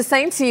weather. I was just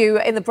saying to you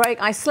in the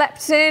break, I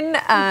slept in,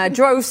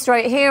 drove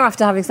straight here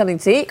after having something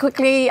to eat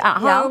quickly at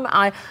home.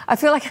 I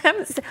feel like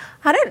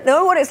I don't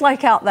know what it's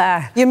like out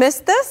there. You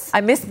missed this?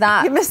 I missed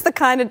that. You missed the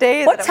kind of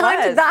day What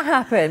time did that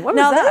happen? When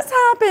was now, that? this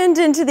happened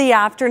into the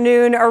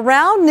afternoon.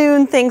 Around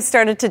noon, things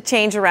started to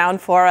change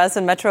around for us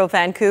in Metro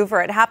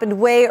Vancouver. It happened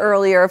way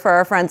earlier for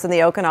our friends in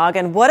the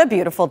Okanagan. What a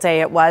beautiful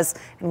day it was,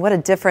 and what a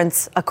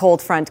difference a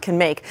cold front can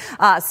make.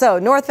 So,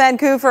 North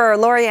Vancouver,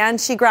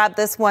 Lorianne, she grabbed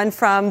this one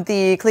from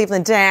the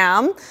Cleveland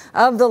Dam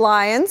of the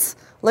Lions.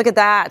 Look at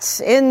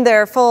that, in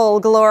their full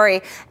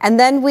glory. And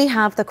then we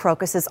have the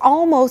crocuses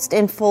almost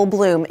in full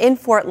bloom in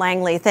Fort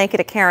Langley. Thank you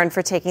to Karen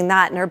for taking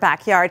that in her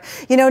backyard.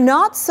 You know,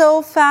 not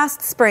so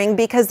fast spring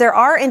because there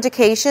are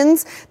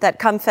indications that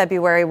come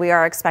February we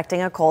are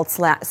expecting a cold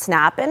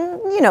snap. And,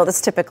 you know,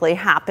 this typically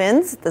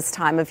happens this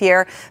time of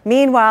year.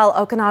 Meanwhile,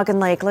 Okanagan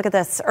Lake, look at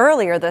this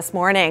earlier this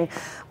morning.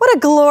 What a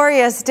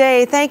glorious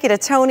day. Thank you to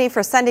Tony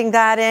for sending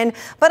that in.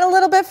 But a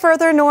little bit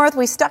further north,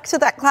 we stuck to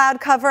that cloud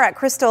cover at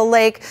Crystal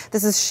Lake.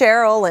 This is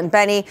Cheryl and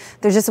Benny.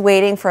 They're just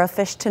waiting for a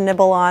fish to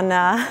nibble on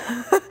as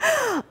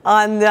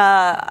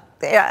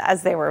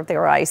they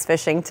were ice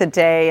fishing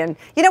today. And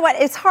you know what?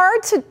 It's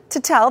hard to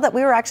tell that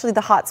we were actually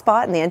the hot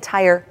spot in the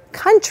entire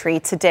country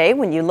today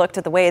when you looked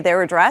at the way they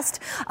were dressed.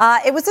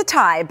 It was a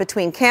tie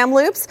between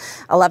Kamloops,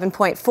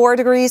 11.4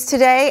 degrees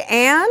today,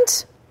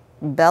 and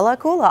Bella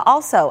Coola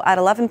also at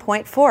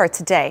 11.4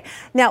 today.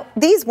 Now,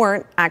 these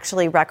weren't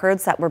actually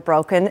records that were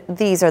broken.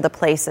 These are the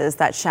places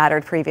that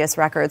shattered previous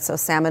records. So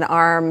Salmon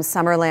Arms,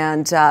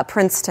 Summerland,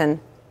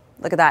 Princeton.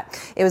 Look at that.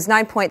 It was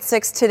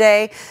 9.6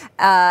 today,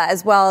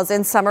 as well as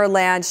in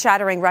Summerland,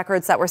 shattering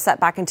records that were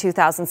set back in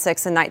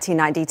 2006 and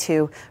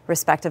 1992,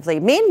 respectively.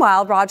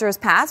 Meanwhile, Rogers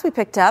Pass, we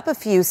picked up a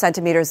few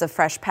centimeters of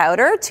fresh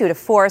powder, 2 to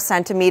 4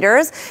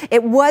 centimeters.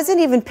 It wasn't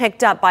even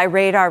picked up by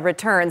radar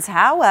returns.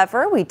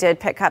 However, we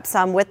did pick up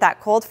some with that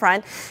cold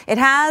front. It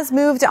has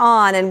moved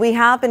on, and we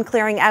have been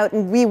clearing out,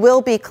 and we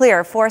will be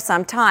clear for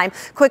some time.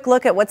 Quick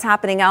look at what's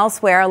happening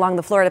elsewhere along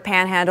the Florida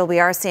Panhandle. We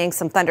are seeing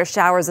some thunder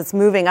showers. It's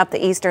moving up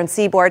the eastern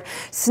seaboard.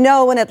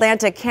 Snow in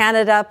Atlantic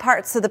Canada,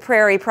 parts of the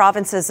prairie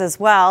provinces as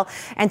well.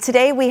 And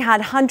today we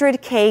had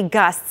 100K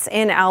gusts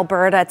in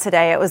Alberta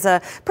today. It was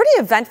a pretty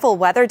eventful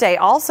weather day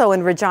also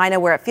in Regina,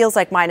 where it feels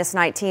like minus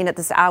 19 at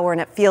this hour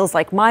and it feels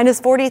like minus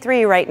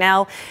 43 right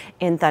now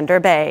in Thunder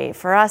Bay.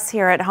 For us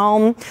here at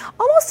home,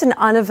 almost an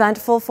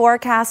uneventful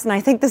forecast, and I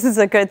think this is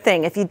a good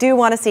thing if you do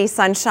want to see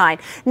sunshine.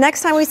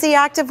 Next time we see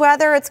active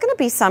weather, it's going to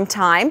be some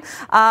time.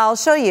 I'll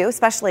show you,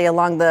 especially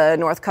along the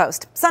north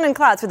coast. Sun and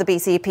clouds for the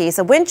BCP,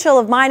 so wind chill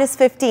of minus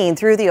 15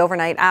 through the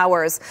overnight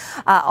hours.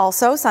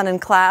 Also, sun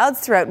and clouds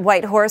throughout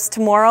Whitehorse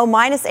tomorrow.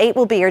 Minus 8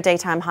 will be your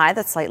daytime high.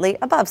 That's slightly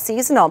above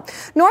seasonal.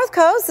 North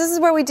coast, this is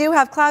where we do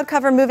have cloud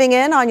cover moving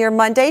in on your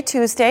Monday,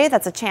 Tuesday.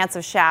 That's a chance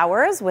of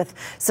showers with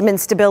some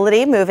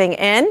instability moving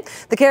in.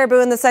 The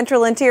Caribou in the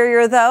central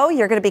interior, though,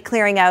 you're going to be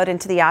clearing out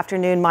into the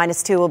afternoon.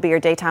 Minus 2 will be your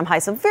daytime high,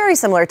 so very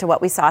similar to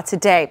what we saw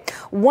today.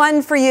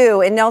 1 for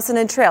you in Nelson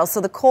and Trail.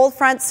 So the cold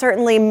front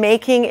certainly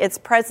making its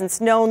presence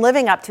known,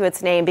 living up to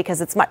its name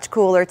because it's much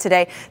cooler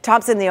today.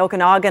 Tops in the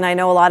Okanagan. I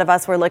know a lot of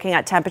us were looking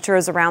at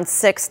temperatures around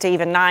 6 to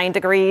even 9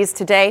 degrees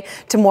today.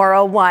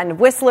 Tomorrow, 1.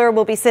 Whistler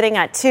will be sitting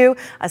at 2.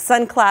 A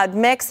sun-cloud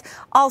mix.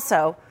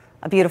 Also,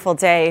 a beautiful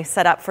day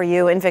set up for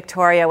you in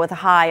Victoria with a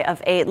high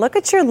of 8. Look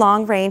at your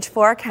long-range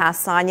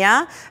forecast,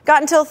 Sonia.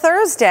 Got until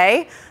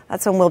Thursday.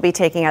 That's when we'll be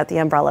taking out the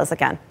umbrellas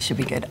again. Should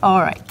be good. All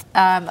right.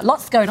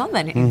 Lots going on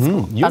then in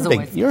school, as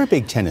always. You're a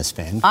big tennis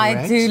fan, correct?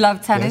 I do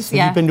love tennis,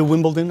 yeah. Have you been to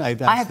Wimbledon? I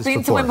have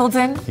been to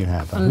Wimbledon. You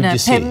have. On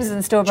Pims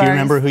and Strawberries. Do you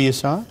remember who you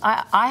saw?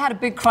 I had a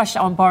big crush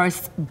on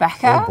Boris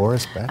Becker. Oh,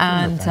 Boris Becker.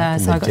 And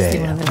so I got to see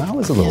one of them. That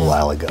was a little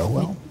while ago.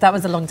 Well, that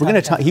was a long time ago.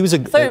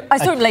 I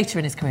saw him later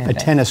in his career. A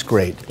tennis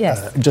great,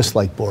 just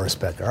like Boris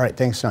Becker. All right,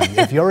 thanks, Sonia.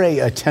 If you're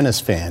a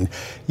tennis fan,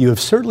 you have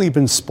certainly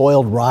been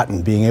spoiled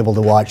rotten being able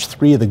to watch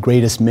 3 of the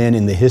greatest men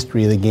in the history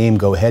of the game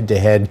go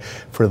head-to-head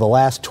for the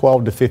last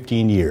 12 to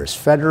 15 years.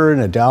 Federer,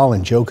 Nadal,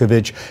 and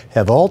Djokovic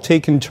have all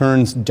taken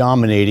turns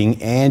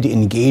dominating and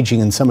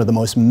engaging in some of the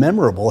most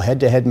memorable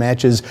head-to-head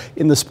matches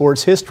in the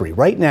sport's history.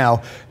 Right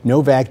now,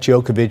 Novak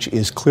Djokovic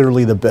is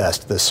clearly the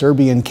best. The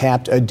Serbian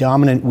capped a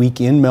dominant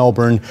week in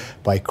Melbourne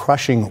by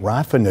crushing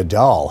Rafa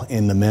Nadal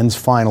in the men's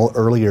final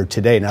earlier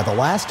today. Now, the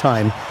last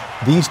time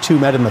these two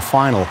met in the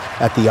final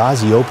at the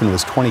Aussie Open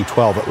was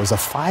 2012. It was a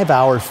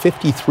 5-hour,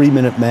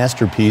 53-minute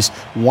masterpiece,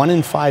 won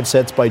in 5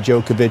 sets by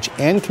Djokovic,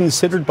 and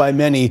considered by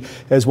many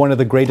as one of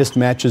the greatest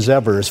matches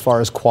ever as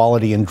far as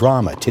quality and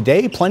drama.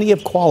 Today, plenty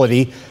of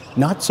quality,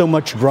 not so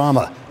much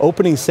drama.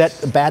 Opening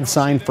set, a bad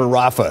sign for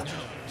Rafa,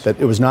 that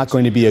it was not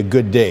going to be a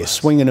good day.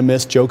 Swing and a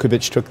miss,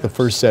 Djokovic took the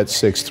first set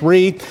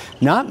 6-3.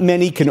 Not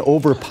many can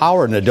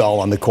overpower Nadal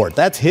on the court.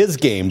 That's his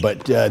game,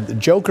 but the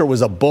Joker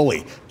was a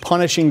bully,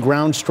 punishing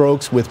ground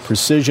strokes with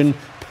precision,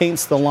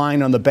 paints the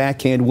line on the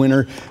backhand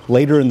winner.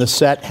 Later in the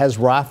set, has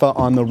Rafa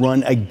on the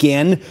run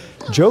again.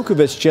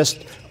 Djokovic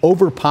just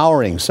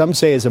overpowering. Some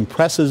say as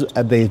impressive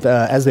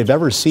as they've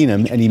ever seen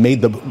him, and he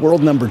made the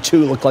world number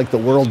 2 look like the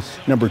world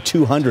number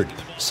 200.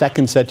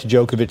 Second set to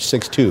Djokovic,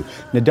 6-2.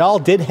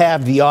 Nadal did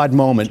have the odd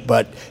moment,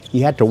 but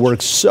he had to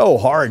work so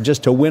hard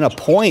just to win a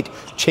point.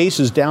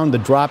 Chases down the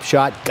drop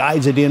shot,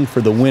 guides it in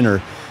for the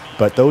winner.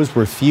 But those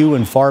were few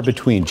and far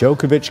between.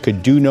 Djokovic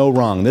could do no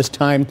wrong. This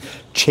time,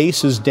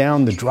 chases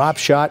down the drop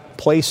shot,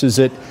 places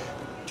it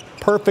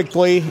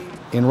perfectly.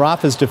 In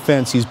Rafa's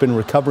defense, he's been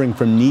recovering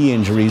from knee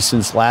injuries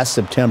since last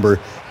September.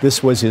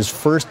 This was his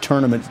first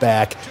tournament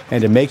back,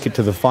 and to make it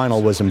to the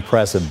final was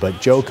impressive. But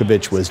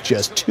Djokovic was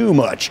just too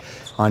much.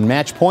 On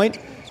match point,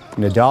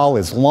 Nadal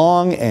is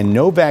long, and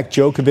Novak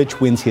Djokovic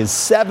wins his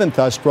 7th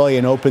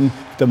Australian Open,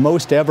 the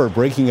most ever,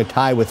 breaking a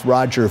tie with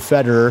Roger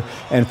Federer.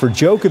 And for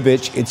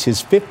Djokovic, it's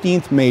his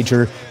 15th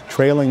major,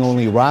 trailing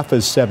only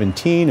Rafa's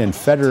 17 and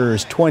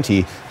Federer's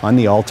 20 on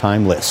the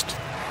all-time list.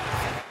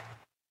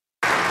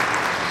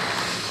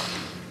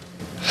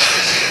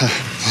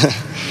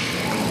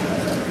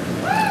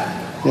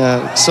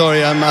 Yeah,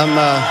 sorry,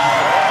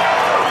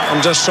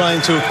 I'm just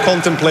trying to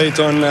contemplate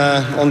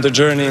on the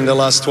journey in the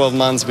last 12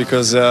 months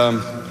because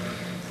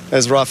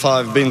as Rafa,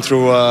 I've been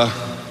through a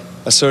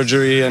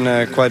surgery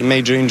and quite a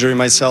major injury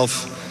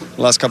myself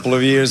the last couple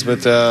of years,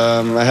 but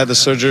I had the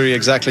surgery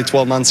exactly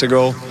 12 months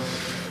ago,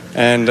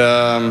 and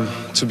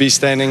to be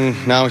standing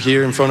now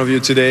here in front of you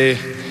today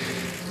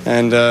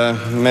and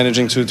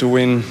managing to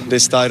win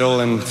this title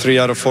and 3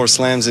 out of 4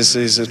 slams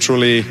is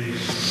truly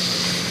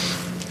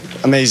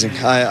amazing.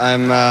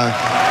 I'm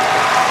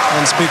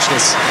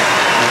speechless.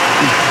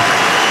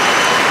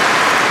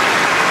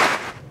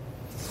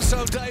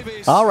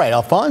 All right,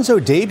 Alphonso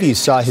Davies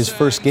saw his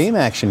first game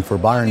action for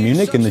Bayern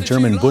Munich in the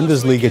German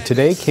Bundesliga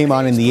today. Came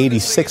on in the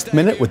 86th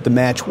minute with the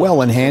match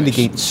well in hand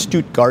against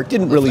Stuttgart.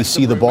 Didn't really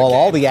see the ball.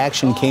 All the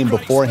action came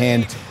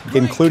beforehand,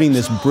 including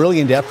this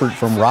brilliant effort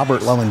from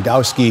Robert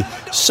Lewandowski.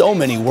 So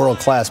many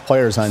world-class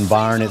players on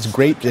Bayern. It's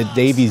great that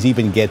Davies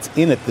even gets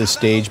in at this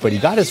stage, but he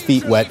got his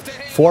feet wet.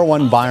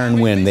 4-1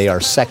 Bayern win. They are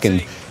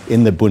second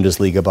in the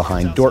Bundesliga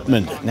behind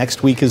Dortmund.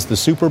 Next week is the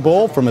Super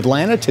Bowl from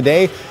Atlanta.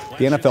 Today,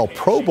 the NFL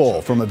Pro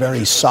Bowl from a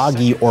very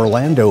soggy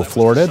Orlando,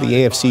 Florida. The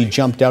AFC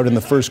jumped out in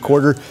the first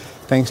quarter,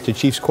 thanks to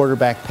Chiefs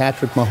quarterback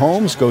Patrick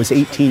Mahomes, goes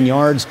 18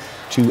 yards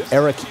to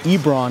Eric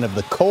Ebron of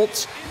the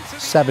Colts.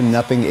 7-0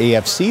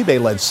 AFC. They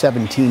led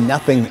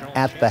 17-0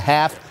 at the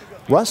half.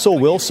 Russell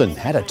Wilson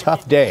had a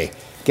tough day.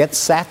 Gets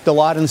sacked a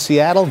lot in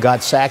Seattle,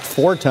 got sacked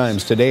 4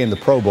 times today in the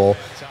Pro Bowl.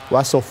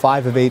 Russell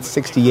 5 of 8,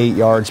 68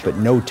 yards, but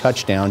no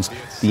touchdowns.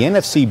 The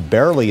NFC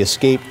barely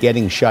escaped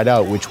getting shut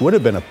out, which would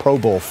have been a Pro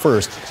Bowl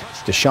first.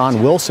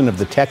 Deshaun Wilson of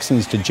the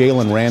Texans to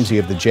Jalen Ramsey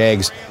of the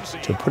Jags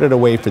to put it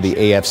away for the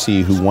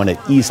AFC, who won it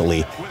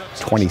easily,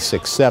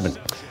 26-7.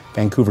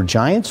 Vancouver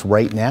Giants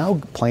right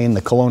now playing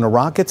the Kelowna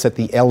Rockets at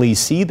the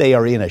LEC. They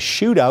are in a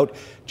shootout.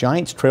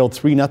 Giants trailed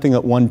 3-0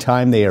 at one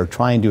time. They are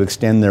trying to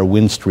extend their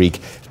win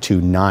streak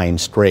to 9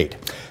 straight.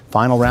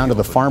 Final round of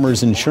the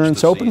Farmers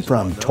Insurance Open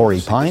from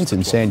Torrey Pines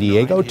in San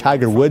Diego.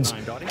 Tiger Woods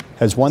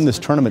has won this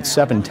tournament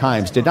 7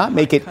 times. Did not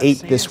make it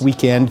 8 this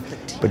weekend,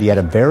 but he had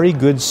a very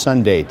good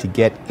Sunday to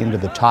get into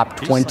the top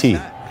 20.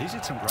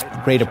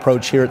 Great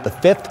approach here at the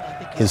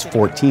 5th. His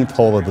 14th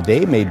hole of the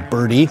day made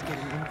birdie.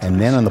 And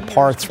then on the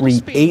par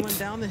 3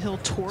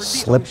 8th,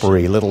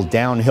 slippery little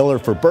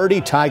downhiller for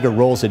birdie. Tiger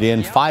rolls it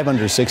in, 5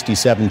 under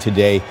 67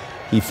 today.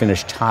 He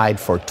finished tied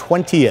for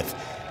 20th.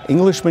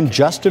 Englishman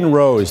Justin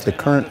Rose, the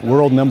current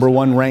world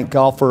 #1 ranked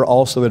golfer,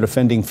 also the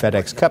defending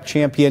FedEx Cup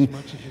champion,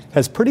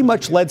 has pretty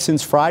much led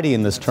since Friday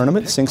in this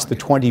tournament, sinks the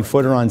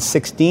 20-footer on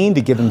 16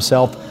 to give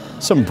himself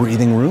some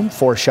breathing room,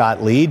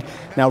 4-shot lead.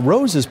 Now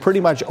Rose has pretty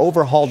much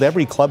overhauled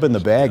every club in the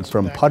bag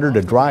from putter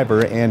to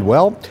driver, and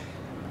well,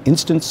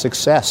 instant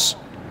success.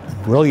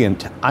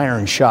 Brilliant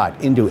iron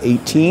shot into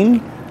 18,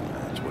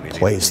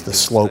 plays the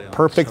slope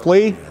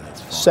perfectly,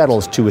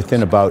 settles to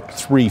within about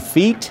 3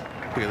 feet.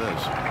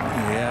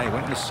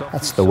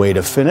 That's the way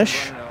to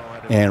finish,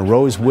 and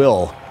Rose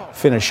will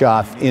finish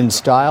off in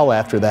style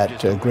after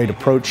that great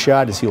approach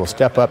shot as he will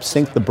step up,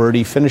 sink the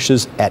birdie,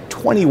 finishes at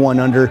 21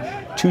 under,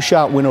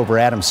 2-shot win over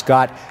Adam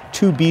Scott.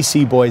 2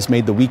 BC boys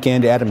made the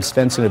weekend. Adam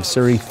Svensson of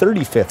Surrey,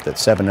 35th at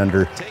 7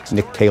 under.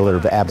 Nick Taylor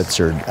of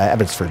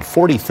Abbotsford,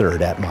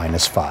 43rd at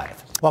 -5.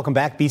 Welcome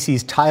back.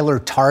 BC's Tyler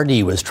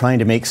Tardy was trying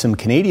to make some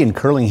Canadian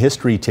curling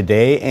history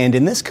today, and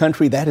in this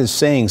country that is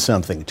saying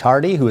something.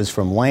 Tardy, who is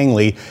from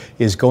Langley,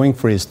 is going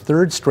for his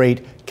 3rd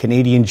straight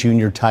Canadian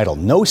junior title.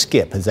 No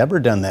skip has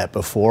ever done that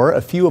before. A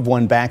few have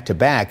won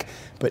back-to-back,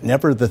 but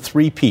never the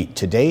three-peat.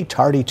 Today,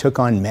 Tardy took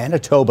on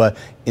Manitoba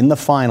in the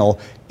final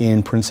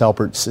in Prince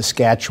Albert,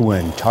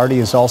 Saskatchewan. Tardy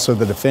is also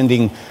the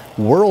defending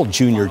world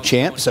junior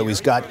champ, so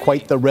he's got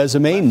quite the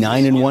resume.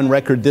 9-1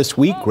 record this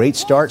week. Great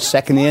start,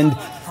 second end.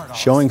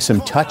 Showing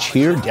some touch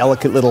here.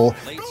 Delicate little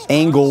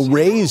angle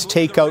raise,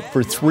 takeout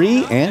for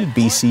 3, and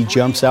BC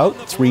jumps out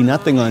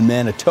 3-0 on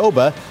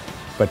Manitoba.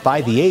 But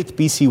by the 8th,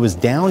 BC was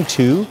down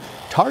 2.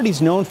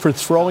 Tardy's known for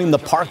throwing the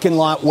parking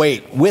lot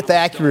weight with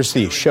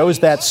accuracy. Shows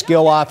that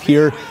skill off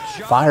here.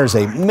 Fires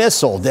a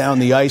missile down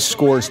the ice,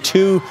 scores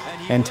 2,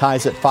 and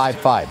ties at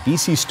 5-5.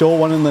 BC stole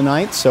one in the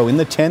 9th, so in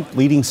the 10th,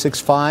 leading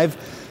 6-5.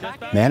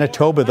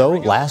 Manitoba, though,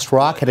 last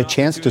rock, had a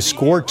chance to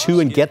score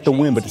 2 and get the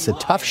win, but it's a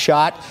tough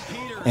shot.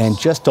 And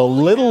just a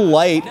little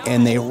light,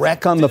 and they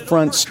wreck on the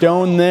front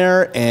stone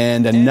there.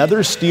 And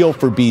another steal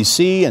for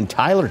BC, and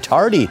Tyler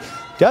Tardy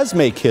does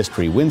make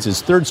history, wins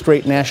his 3rd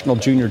straight national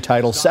junior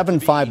title,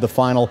 7-5 the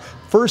final,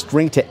 first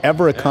rink to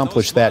ever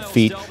accomplish that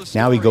feat.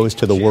 Now he goes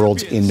to the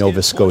Worlds in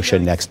Nova Scotia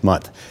next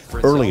month.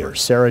 Earlier,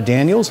 Sarah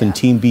Daniels and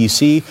Team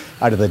BC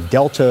out of the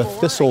Delta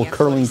Thistle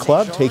Curling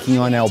Club taking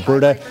on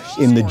Alberta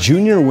in the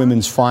junior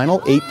women's final,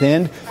 8th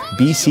end.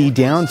 BC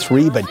down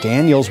 3, but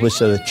Daniels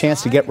with a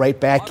chance to get right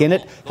back in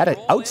it. Had an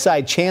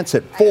outside chance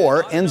at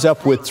 4, ends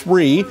up with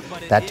 3.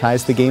 That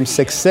ties the game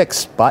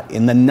 6-6, but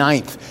in the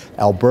 9th,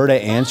 Alberta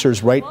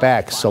answers right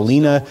back.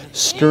 Selena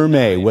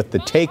Sturmey with the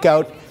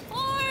takeout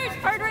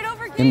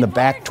in the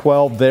back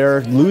 12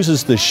 there,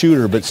 loses the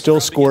shooter, but still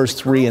scores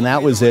 3, and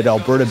that was it.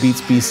 Alberta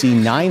beats BC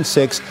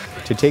 9-6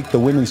 to take the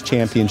women's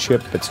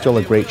championship, but still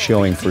a great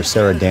showing for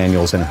Sarah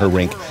Daniels and her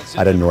rink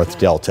out of North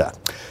Delta.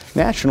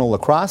 National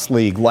Lacrosse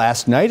League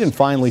last night, and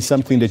finally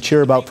something to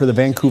cheer about for the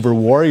Vancouver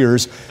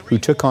Warriors, who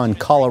took on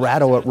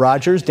Colorado at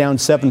Rogers, down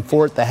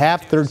 7-4 at the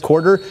half. 3rd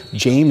quarter,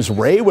 James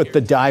Ray with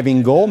the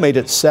diving goal, made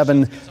it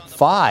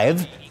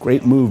 7-5.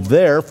 Great move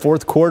there.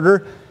 4th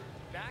quarter,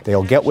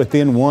 they'll get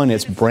within 1.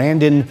 It's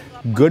Brandon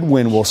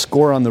Goodwin will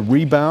score on the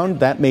rebound.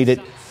 That made it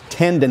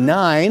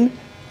 10-9.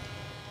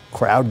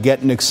 Crowd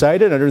getting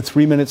excited. Under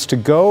 3 minutes to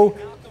go,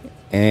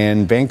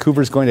 and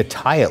Vancouver's going to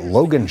tie it.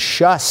 Logan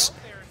Schuss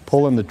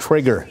pulling the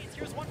trigger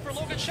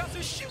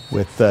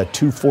with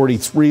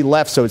 2:43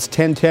 left, so it's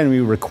 10-10. We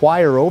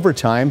require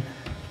overtime.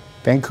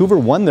 Vancouver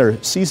won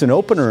their season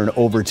opener in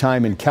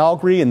overtime in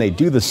Calgary, and they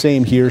do the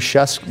same here.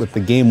 Schuss with the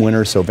game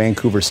winner, so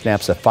Vancouver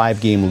snaps a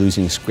 5-game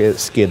losing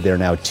skid. They're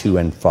now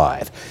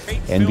 2-5.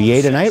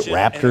 NBA tonight,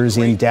 Raptors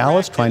in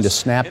Dallas trying to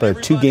snap a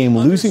 2-game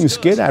losing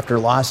skid after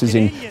losses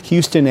in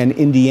Houston and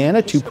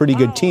Indiana. 2 pretty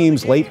good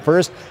teams. Late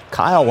first,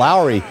 Kyle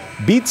Lowry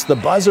beats the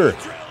buzzer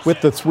with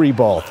the 3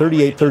 ball.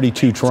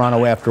 38-32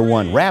 Toronto after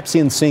 1. Raps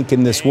in sync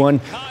in this one.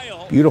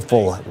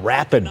 Beautiful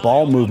rapid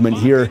ball movement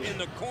here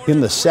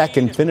in the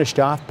second, finished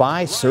off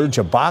by Serge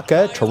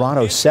Ibaka.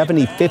 Toronto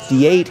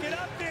 70-58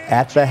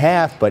 at the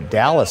half, but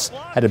Dallas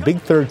had a big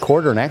third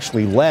quarter and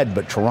actually led,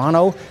 but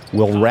Toronto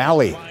will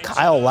rally.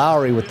 Kyle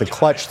Lowry with the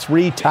clutch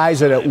 3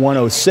 ties it at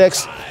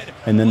 106,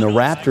 and then the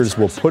Raptors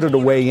will put it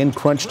away in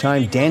crunch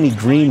time. Danny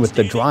Green with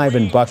the drive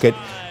and bucket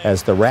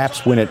as the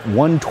Raps win it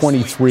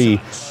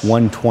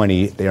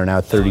 123-120. They are now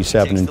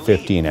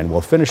 37-15, and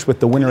we'll finish with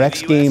the Winter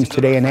X Games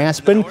today in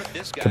Aspen.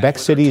 Quebec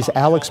City's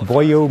Alex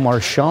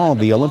Boyo-Marchand,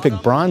 the Olympic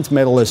bronze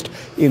medalist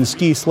in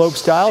ski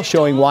slopestyle,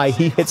 showing why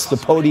he hits the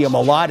podium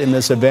a lot in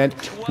this event,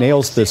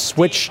 nails the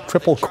switch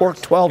triple cork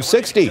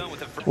 1260.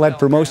 Led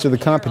for most of the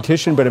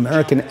competition, but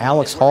American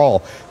Alex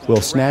Hall will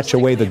snatch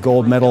away the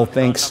gold medal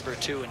thanks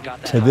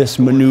to this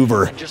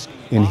maneuver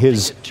in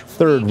his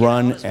third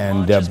run,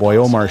 and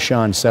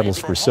Boyo-Marchand settles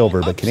for silver.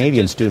 But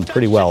Canadians doing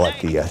pretty well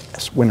at the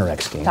Winter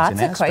X Games.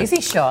 That's a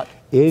crazy shot.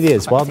 It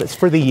is. Well, it's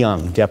for the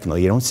young,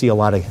 definitely. You don't see a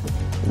lot of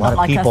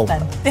people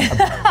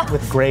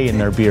with gray in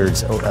their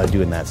beards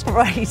doing that stuff.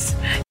 Right.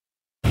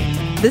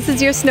 This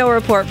is your snow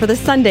report for the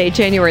Sunday,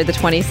 January the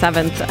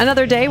 27th.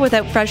 Another day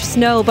without fresh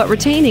snow, but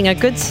retaining a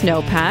good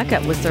snowpack.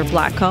 At Whistler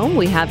Blackcomb,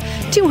 we have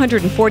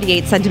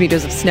 248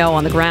 centimeters of snow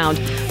on the ground.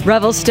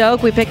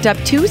 Revelstoke, we picked up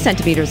 2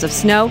 centimeters of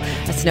snow,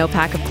 a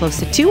snowpack of close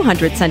to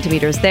 200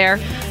 centimeters there.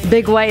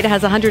 Big White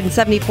has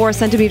 174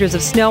 centimeters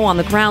of snow on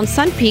the ground.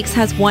 Sun Peaks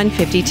has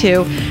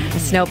 152. A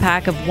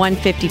snowpack of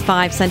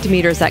 155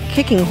 centimeters at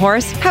Kicking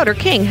Horse. Powder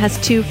King has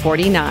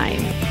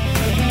 249.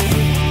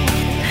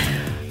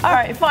 All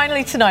right,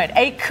 finally tonight,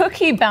 a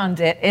cookie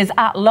bandit is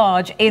at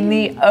large in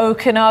the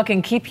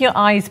Okanagan. Keep your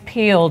eyes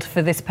peeled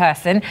for this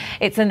person.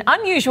 It's an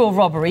unusual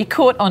robbery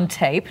caught on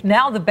tape.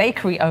 Now the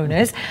bakery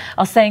owners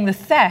are saying the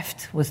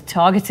theft was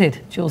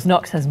targeted. Jules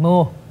Knox has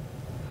more.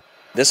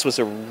 This was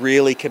a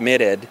really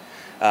committed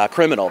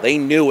criminal. They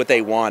knew what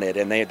they wanted,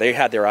 and they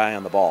had their eye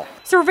on the ball.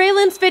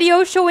 Surveillance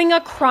video showing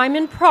a crime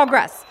in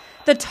progress.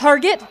 The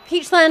target,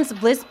 Peachland's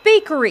Bliss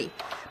Bakery.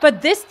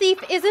 But this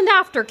thief isn't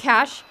after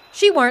cash.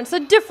 She wants a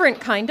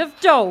different kind of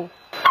dough.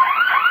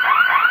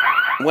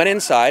 Went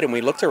inside and we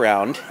looked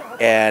around,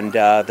 and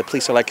the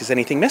police are like, "Is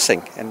anything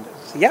missing?" And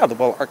yeah,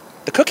 the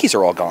cookies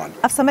are all gone.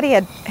 If somebody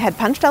had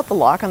punched out the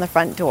lock on the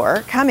front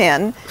door, come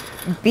in,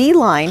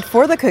 beelined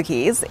for the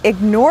cookies,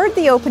 ignored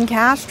the open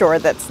cash drawer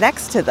that's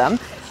next to them,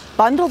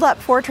 bundled up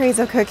 4 trays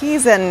of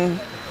cookies and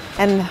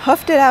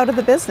hoofed it out of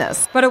the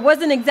business. But it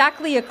wasn't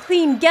exactly a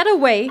clean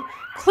getaway.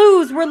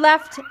 Clues were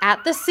left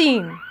at the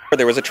scene.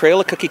 There was a trail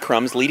of cookie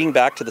crumbs leading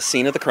back to the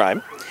scene of the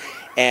crime,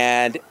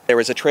 and there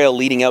was a trail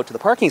leading out to the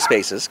parking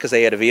spaces because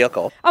they had a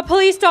vehicle. A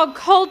police dog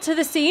called to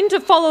the scene to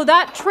follow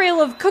that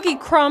trail of cookie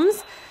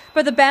crumbs,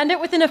 but the bandit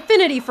with an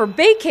affinity for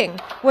baking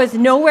was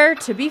nowhere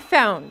to be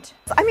found.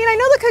 I mean, I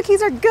know the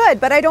cookies are good,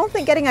 but I don't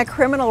think getting a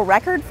criminal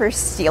record for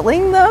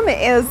stealing them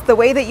is the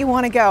way that you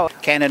want to go.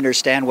 Can't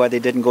understand why they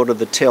didn't go to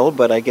the till,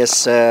 but I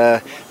guess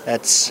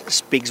that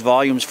speaks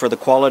volumes for the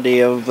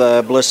quality of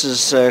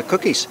Bliss's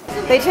cookies.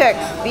 They took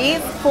these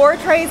 4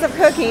 trays of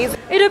cookies.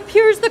 It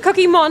appears the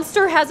Cookie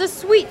Monster has a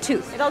sweet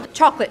tooth.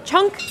 Chocolate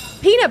chunk,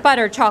 peanut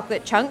butter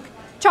chocolate chunk,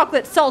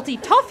 chocolate salty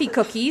toffee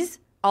cookies,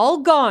 all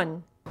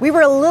gone. We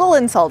were a little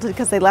insulted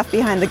because they left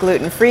behind the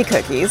gluten-free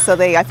cookies, so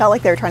I felt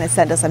like they were trying to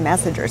send us a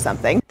message or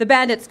something. The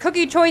bandit's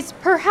cookie choice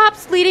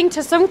perhaps leading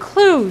to some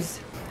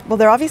clues. Well,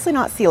 they're obviously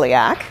not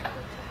celiac.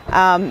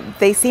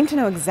 They seem to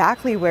know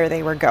exactly where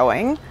they were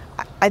going.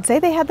 I'd say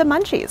they had the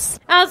munchies.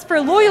 As for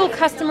loyal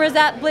customers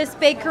at Bliss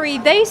Bakery,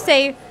 they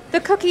say the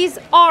cookies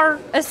are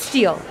a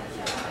steal.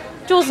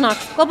 Jules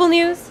Knox, Global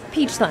News,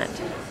 Peachland.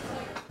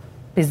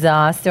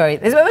 Bizarre story.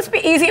 There must be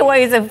easier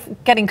ways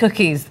of getting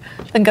cookies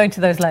than going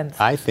to those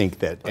lengths. I think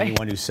that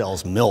anyone who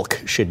sells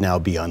milk should now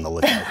be on the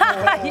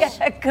lookout.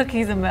 Yeah,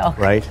 cookies and milk.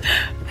 Right?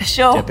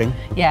 Sure. Dipping?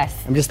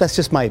 Yes. That's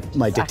just my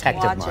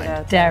detective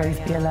mind.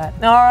 Dairies be alert.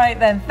 All right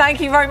then. Thank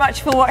you very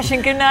much for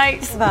watching. Good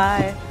night.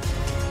 Bye.